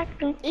 strap hack.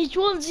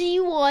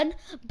 H1Z1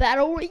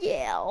 Battle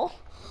Royale.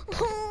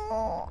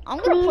 I'm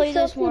gonna play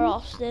this more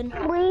often.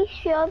 Please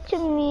show it to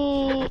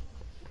me.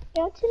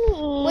 Show it to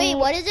me. Wait,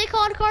 what is it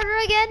called, Carter,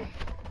 again?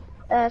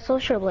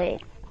 Social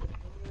Blade.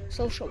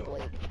 Social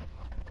Blade.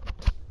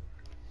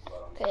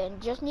 Okay,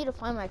 and just need to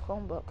find my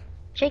Chromebook.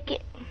 Check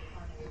it.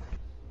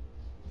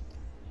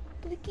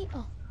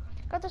 Oh,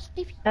 got the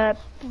Stevie.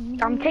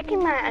 I'm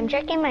checking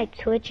my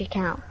Twitch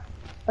account.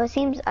 Well, it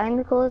seems I'm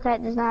the cool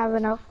cat does not have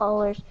enough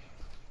followers.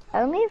 I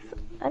don't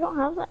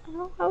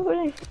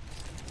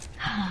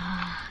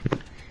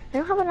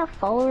have enough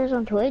followers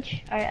on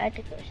Twitch. Alright, I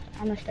think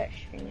I'm gonna start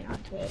streaming on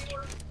Twitch.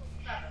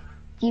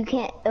 You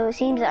can't. Oh, it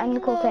seems I'm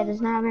the cool cat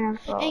does not have enough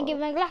followers. And give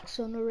my glass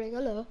on the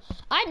regular.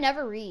 I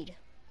never read.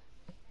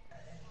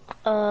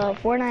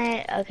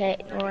 Fortnite. Okay,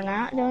 we're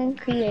not doing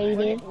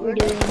creative. We're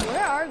doing.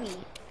 Where are we?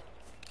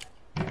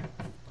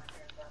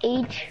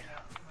 H.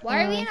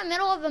 Why are we in the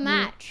middle of a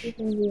match?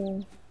 Because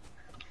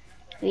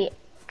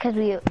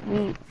we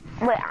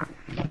wait.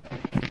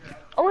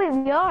 Oh wait,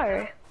 we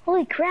are.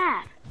 Holy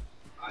crap.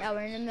 Yeah,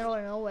 we're in the middle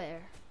of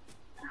nowhere.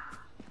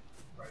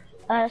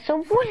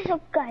 So what is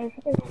up, guys?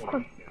 It's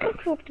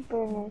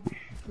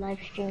live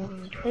stream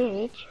on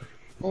Twitch,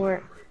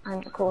 or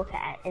I'm the cool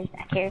cat is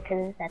back here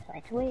because that's my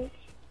Twitch.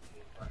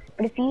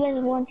 But if you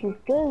guys want to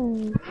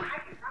go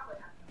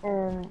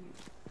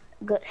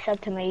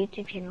sub to my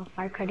YouTube channel,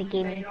 Firecracker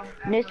Gaming.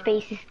 No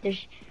spaces.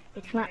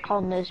 It's not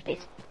called no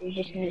spaces. There's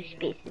just no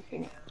spaces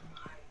in it.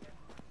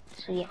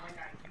 So yeah,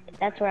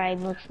 that's where I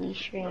mostly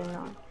stream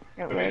on.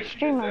 I don't really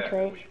stream on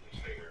Twitch,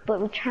 but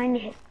we're trying to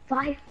hit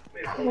 5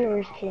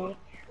 followers today.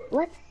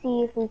 Let's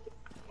see if we.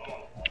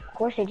 Of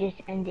course, it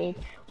just ended.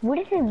 What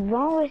is it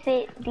wrong with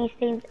these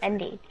things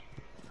ending?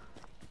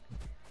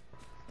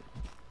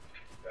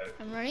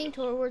 I'm running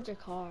towards a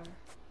car.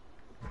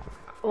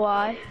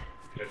 Why?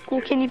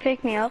 Well, can you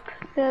pick me up?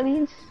 That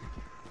means.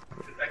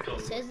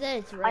 It says that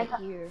it's right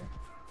here.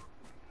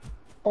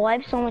 Oh, I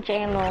have so much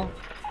ammo.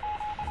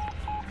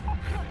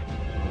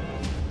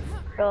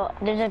 Bro,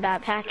 there's a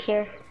backpack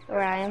here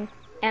where I am,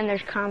 and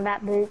there's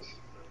combat boots.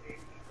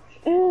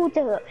 Ooh,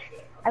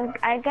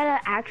 I got an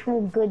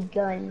actual good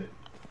gun.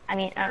 I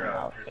mean, I don't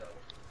know.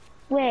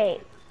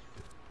 Wait,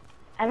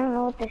 I don't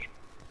know what this.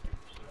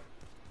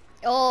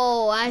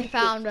 Oh, I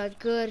found a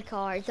good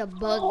car. It's a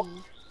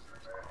buggy.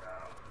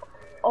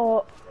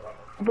 Oh,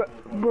 bread.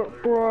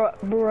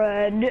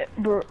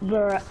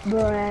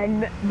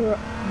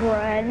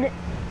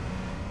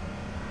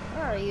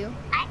 Where are you?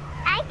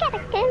 I got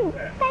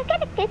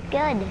a good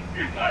gun.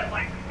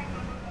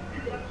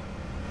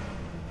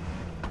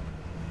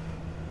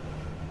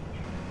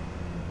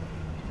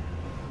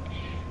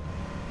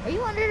 Are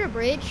you under the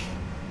bridge?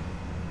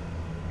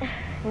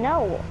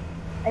 No,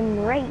 I'm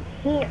right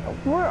here.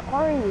 Where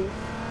are you?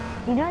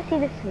 Do you not see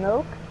the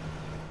smoke?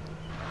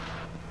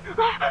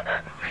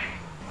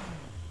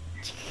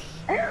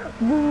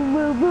 Boo,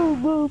 boo, boo,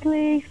 boo,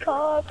 please,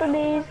 car,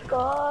 please,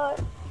 car.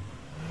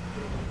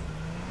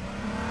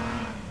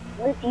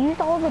 Let's use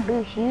all the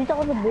boost,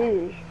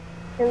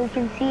 so we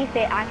can see if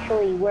it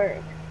actually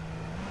works.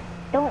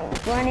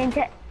 Don't run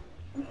into...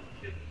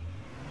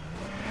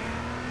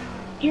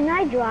 Can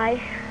I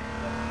drive?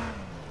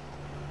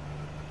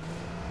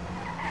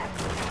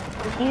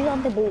 Let's use all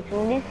the boost.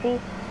 We'll just see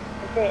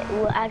if it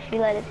will actually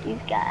let us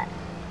use gas.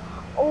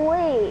 Oh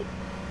wait,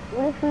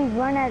 what if we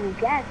run out of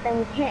gas, then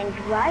we can't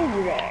drive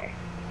there?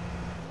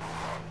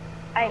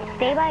 Alright,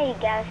 stay by a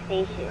gas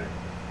station.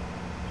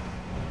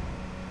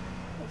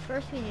 Well,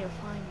 first we need to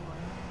find one.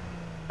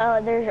 Oh,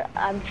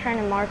 I'm trying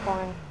to mark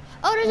one.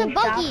 Oh, there's a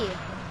buggy!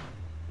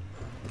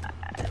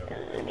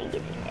 Let me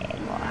get the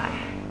more.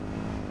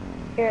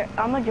 Here,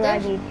 I'm gonna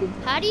drive you to...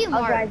 How do you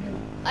I'll mark? drive you.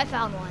 I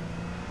found one.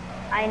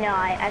 I know,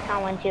 I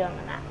found one too on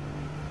the map.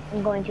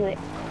 I'm going to it.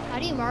 How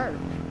do you mark?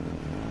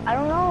 I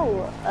don't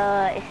know.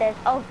 It says,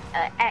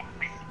 X.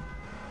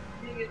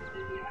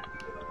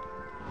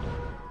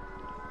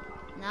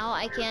 Now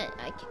I can't.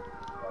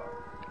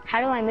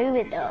 How do I move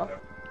it though?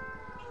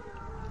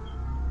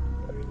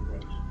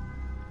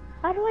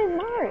 How do I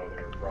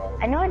mark?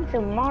 I know it's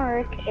a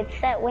mark. It's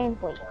set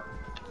waypoint.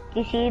 Do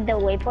you see the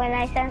waypoint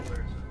I sent?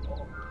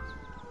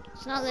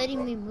 It's not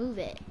letting me move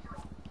it.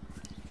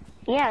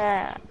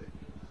 Yeah.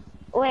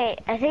 Wait,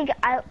 I think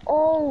I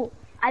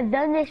I've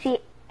done this.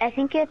 I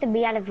think you have to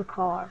be out of the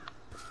car.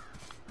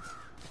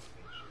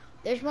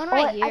 There's one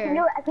right here. I can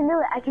do it. I can do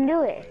it. I can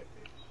do it.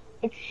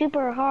 It's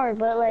super hard,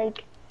 but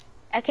like,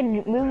 I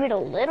can move it a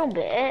little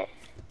bit.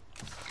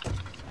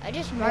 I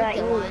just marked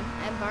one.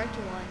 I marked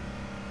one.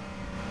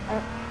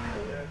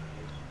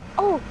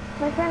 Oh,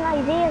 my friend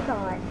Isaiah's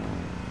on.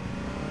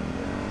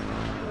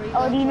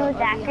 Oh, do you know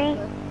Zachary?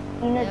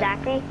 You know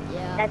Zachary?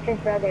 Yeah. That's his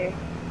brother.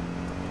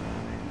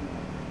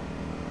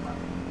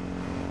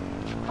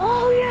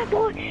 Oh yeah,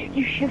 boy!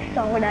 You should have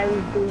saw what I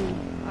was doing.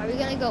 Are we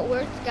gonna go?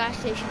 Where's the gas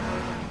station we're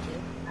going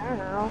I don't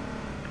know.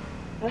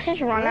 Let's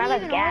just run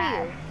out of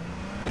gas.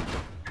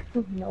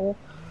 No,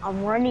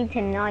 I'm running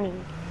to Nani.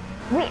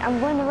 Wait, I'm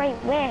going the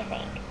right way, I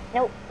think.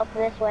 Nope, up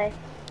this way.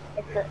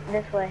 It's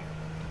this way.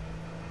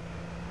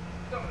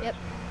 Yep.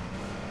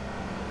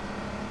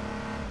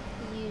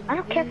 I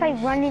don't care if I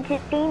run into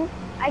things.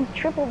 I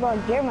triple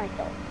dog gear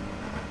myself.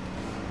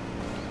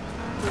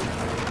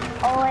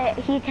 Oh,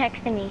 he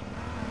texted me.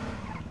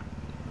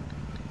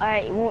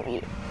 Alright, you want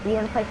to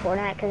play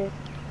Fortnite? Because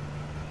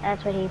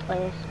that's what he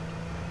plays.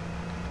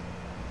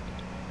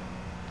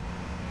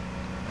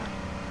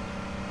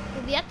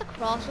 Do we have to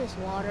cross this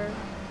water?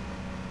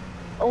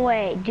 Oh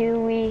wait, do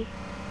we?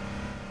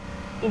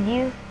 Did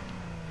you?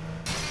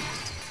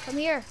 Come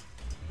here.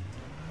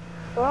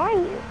 Where are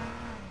you?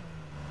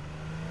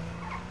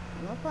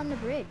 I'm up on the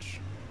bridge.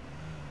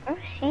 I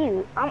don't see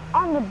you. I'm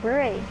on the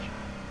bridge.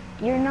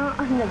 You're not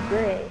on the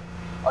bridge.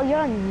 Oh, you're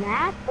on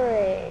that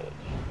bridge.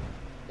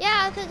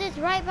 Yeah, because it's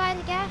right by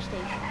the gas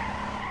station.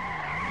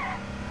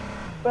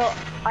 Bro,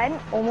 I'm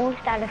almost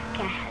out of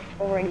gas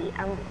already.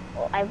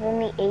 I've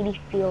only 80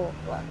 fuel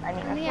left. I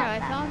mean, Come here. I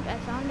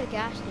found a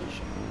gas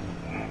station.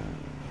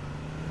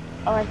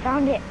 Oh, I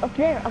found it up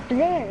there,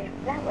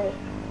 that way.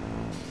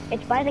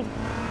 It's by the.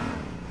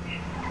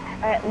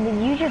 Alright, we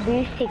use your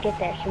boost to get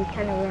there, so we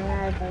kind of run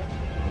out of it.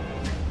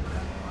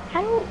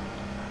 How do?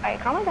 Alright,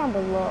 comment down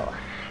below.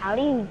 How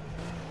do you?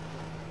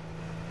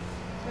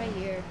 It's right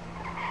here.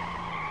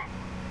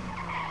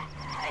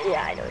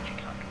 Yeah, I know what you're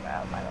talking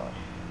about, by the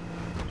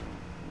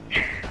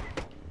way.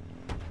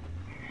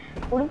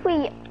 What if we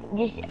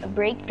just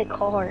break the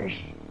cars?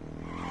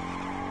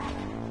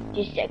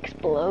 Just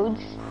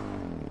explodes?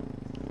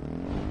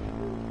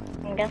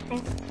 I'm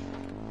guessing.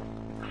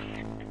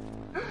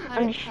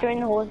 I'm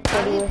destroying the whole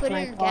city with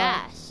my car.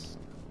 Gas?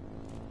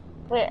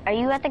 Wait, are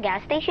you at the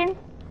gas station?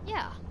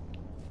 Yeah.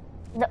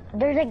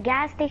 There's a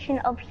gas station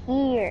up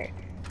here.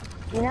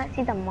 Do you not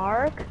see the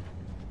mark?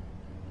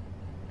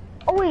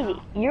 Oh wait,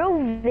 you're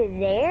over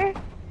there?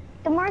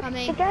 The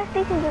gas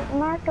station's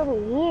marked over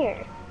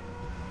here.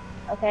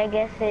 Okay, I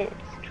guess it's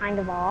kind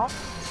of off.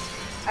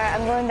 Alright,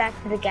 I'm going back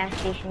to the gas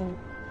station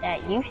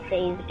that you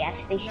say is the gas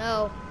station.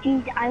 No.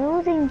 Jeez, I'm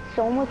losing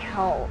so much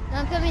health. No,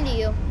 I'm coming to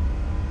you.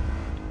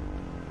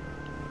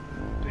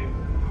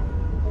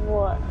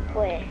 What?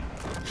 Wait.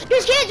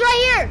 There's kids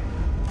right here!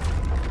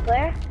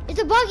 Where? It's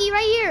a buggy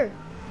right here.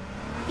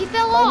 He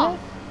fell off.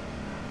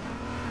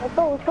 Let's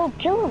go,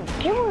 kill him.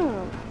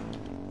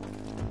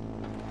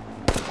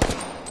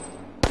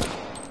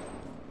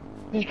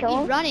 Did you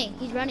kill him?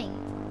 He's running.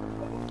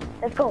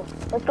 Let's go.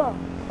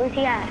 Where's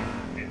he at?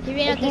 He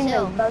ran up this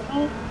hill. In a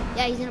buggy?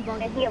 Yeah, he's in a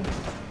buggy.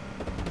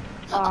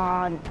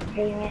 Aw,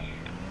 dang it.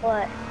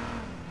 What?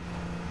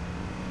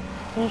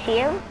 Can you see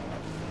him?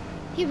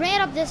 He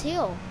ran up this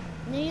hill.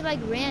 And then he like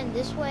ran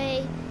this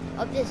way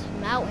up this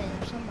mountain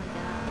or something like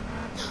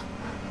that.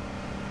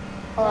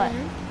 What?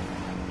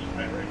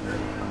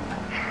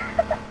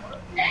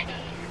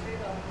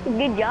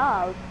 Good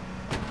job.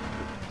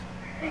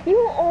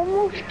 You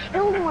almost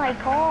killed my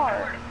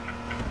car.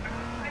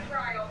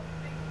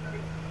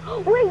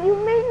 Wait, you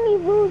made me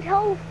lose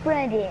health,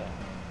 Brendan.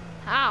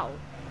 How?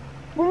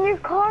 When you're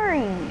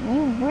carring,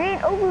 you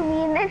ran over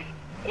me and then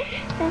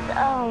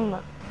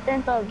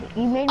since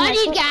you made me. I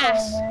need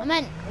gas. I'm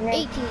at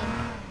 18.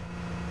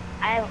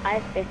 I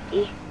have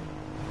 50.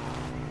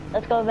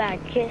 Let's go back,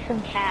 get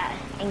some cash,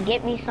 and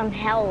get me some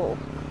health.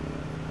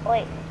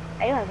 Wait,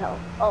 I do have health.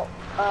 Oh,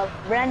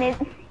 Brendan.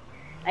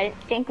 I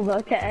didn't think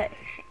about that.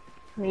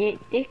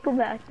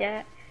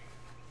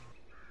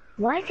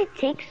 Why does it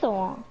take so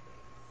long?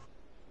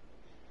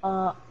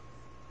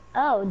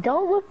 Oh,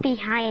 don't look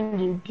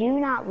behind you. Do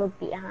not look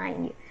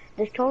behind you.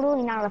 There's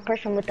totally not a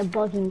person with a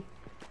buggy.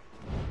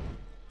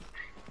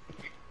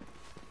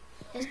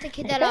 It's the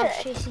kid that I was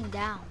chasing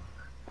down.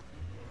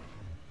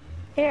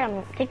 Here,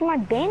 I'm taking my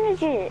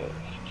bandages.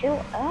 Chill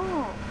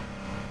out.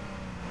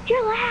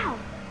 Chill out.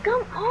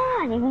 Come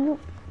on.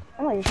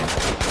 Let's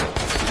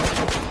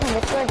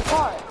drive the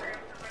car.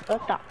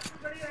 What the?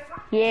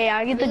 Yeah,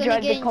 I get to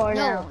drive the car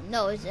now.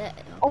 No, is it?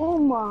 Oh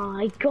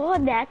my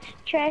god, that's a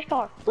trash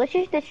car. Let's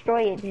just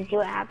destroy it and see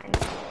what happens.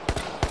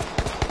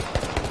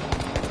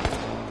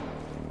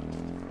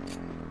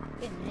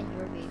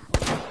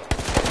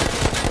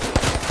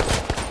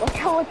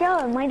 Watch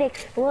out, it might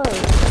explode.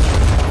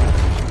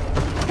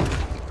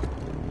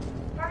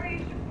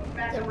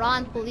 The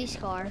Ron police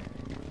car.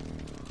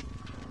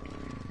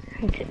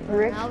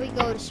 Now we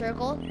go to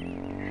circle.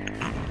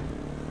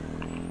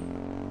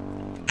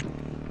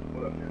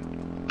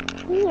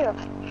 here.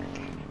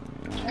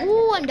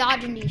 Ooh, I'm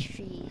dodging these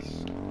trees.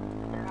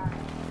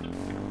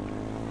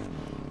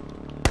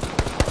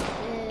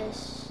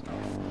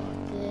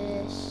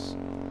 This.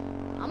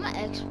 I'm an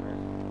expert.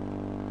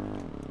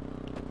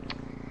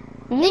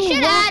 They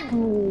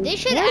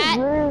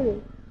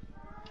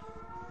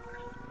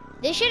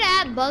should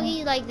add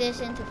buggies like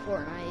this into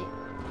Fortnite.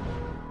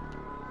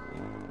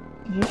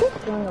 Did you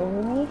just run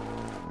over me?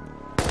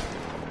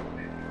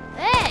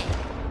 Hey!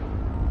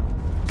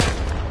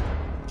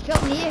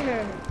 Come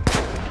here.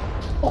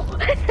 Oh.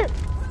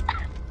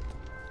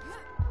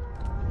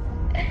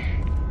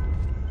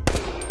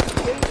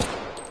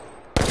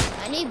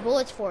 I need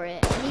bullets for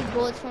it. I need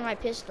bullets for my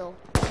pistol.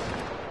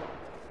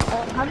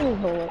 How many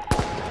bullets?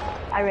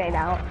 I ran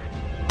out.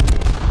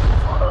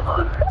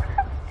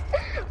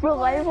 Bro,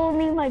 I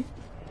only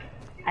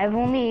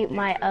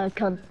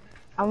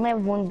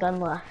have one gun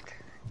left.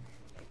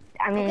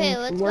 I mean, okay,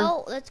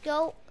 let's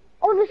go.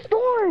 Oh, the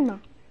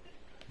storm!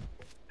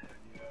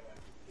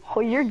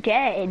 Oh, you're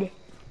dead.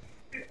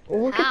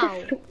 Look How?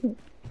 at the storm.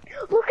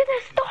 Look at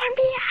the storm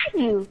behind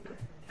you,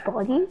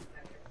 buddy.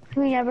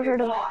 Have you ever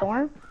heard of a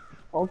storm?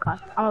 Oh god,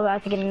 I'm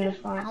about to get into the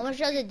storm. How much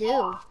does it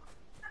do?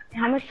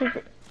 How much does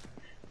it?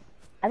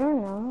 I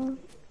don't know.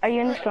 Are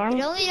you in the storm?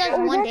 It only does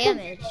 1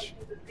 damage.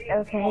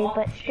 Okay,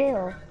 but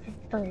still,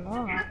 it's a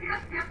lot.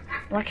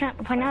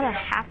 Why not a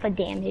half a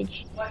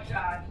damage?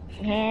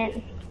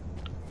 And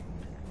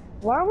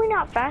why are we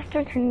not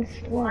faster than the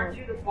storm?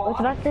 It's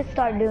about to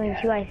start doing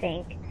 2, I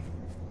think.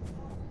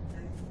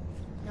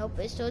 Nope,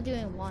 it's still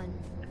doing 1.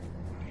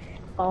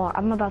 Oh,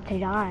 I'm about to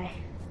die.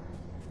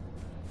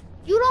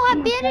 You don't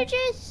have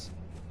bandages?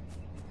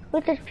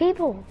 Look, there's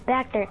people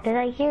back there. Did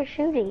I hear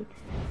shooting?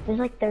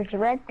 There's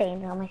red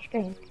things on my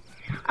screen.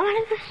 I'm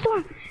out of the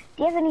storm.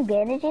 Do you have any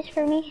bandages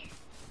for me?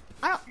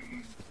 I don't.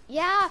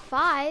 Yeah,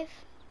 5.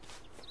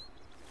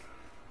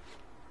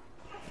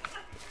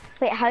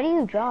 Wait, how do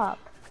you drop?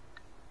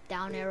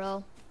 Down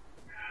arrow.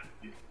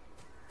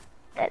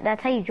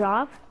 That's how you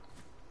drop?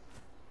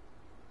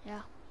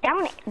 Yeah.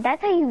 Down.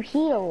 That's how you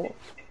heal.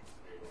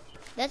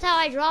 That's how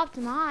I dropped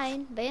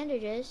mine.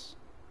 Bandages.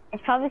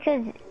 It's probably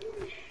because.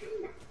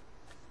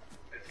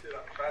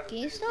 Can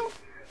you still?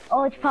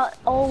 Oh, it's probably.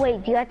 Oh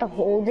wait, do you have to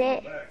hold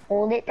it?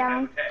 Hold it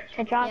down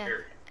to drop? Yeah.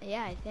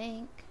 Yeah, I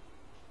think.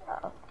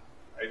 Uh-oh.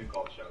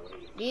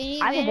 Do you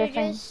need I have a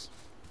bandages?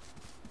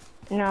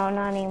 No,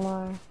 not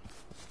anymore.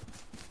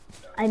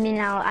 I mean,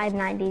 now I have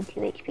 92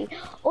 HP.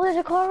 Oh, there's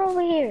a car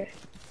over here.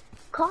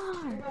 Car.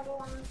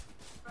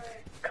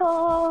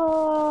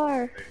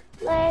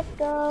 Let's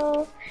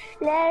go.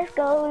 Let's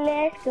go.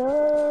 Let's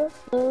go.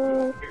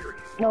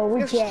 No, we're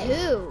There's dead.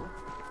 2.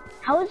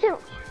 How is it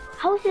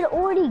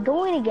already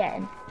going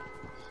again?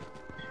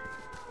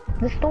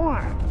 The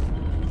storm.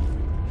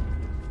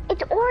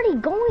 It's already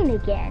going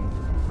again.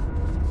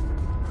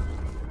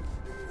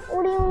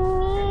 What do you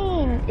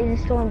mean?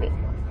 Is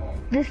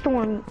the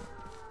storm?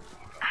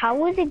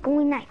 How is it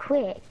going that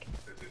quick?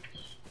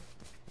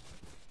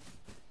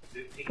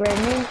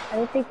 Brendan, I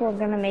don't think we're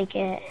gonna make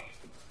it.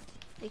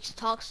 It's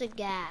toxic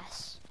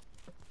gas.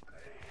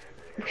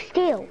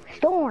 Still,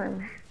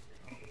 storm.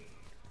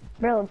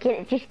 Bro, get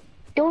it. Just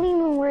don't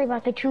even worry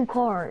about the 2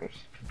 cars.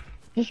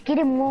 Just get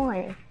in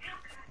one.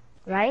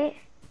 Right?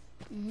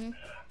 Mhm.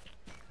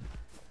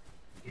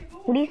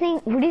 What do you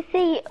think? What if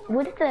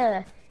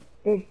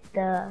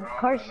the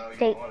cars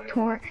take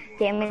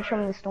damage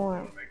from the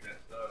storm?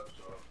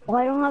 Oh,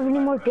 I don't have any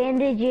more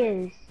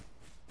bandages.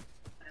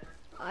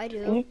 I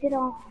do. I used it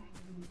all.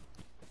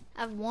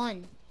 I have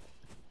 1.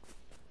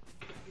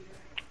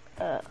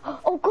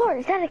 Oh, car!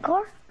 Is that a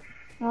car?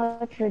 No,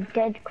 it's a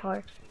dead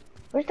car.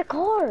 Where's the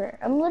car?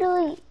 It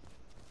literally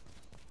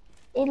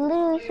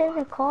says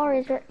a car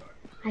is right.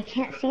 I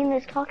can't see in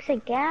this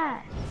toxic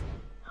gas.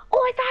 Oh,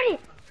 I found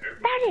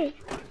it!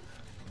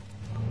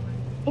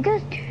 It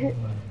goes to...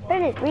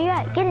 Bennett, where you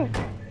at? Get it!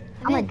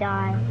 I'm gonna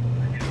die.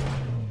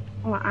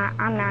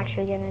 I'm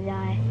actually gonna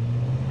die.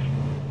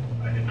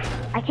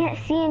 I can't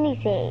see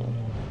anything.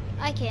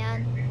 I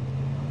can.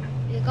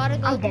 You gotta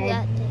go do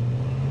that thing.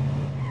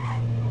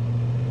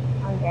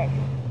 I'm dead.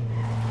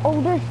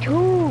 Oh, there's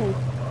 2!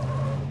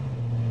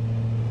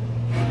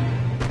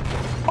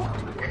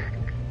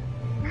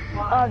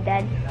 Oh, I'm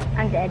dead.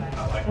 I'm dead.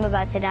 I'm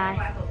about to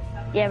die.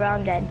 Yeah, bro,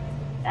 I'm dead.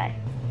 Die.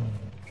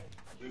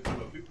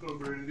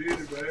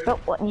 But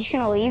what, you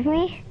gonna leave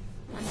me?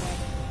 I'm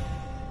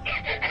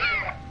dead.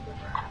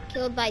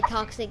 Killed by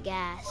toxic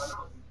gas.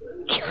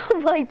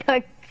 Killed by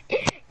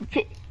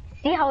toxic.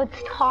 See how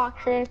it's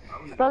toxic?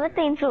 Bro, that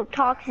thing's so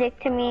toxic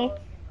to me.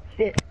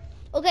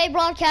 Okay,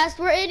 broadcast,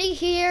 we're ending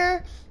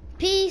here.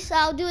 Peace.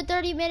 I'll do a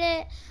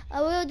 30-minute.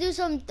 We'll do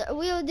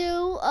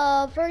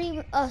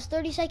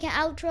 30-second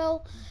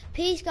outro.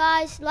 Peace,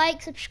 guys.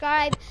 Like,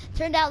 subscribe,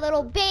 turn that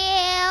little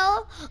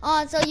bell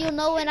on so you'll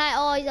know when I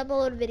always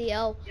upload a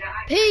video.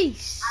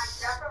 Peace. I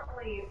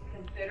definitely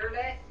considered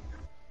it.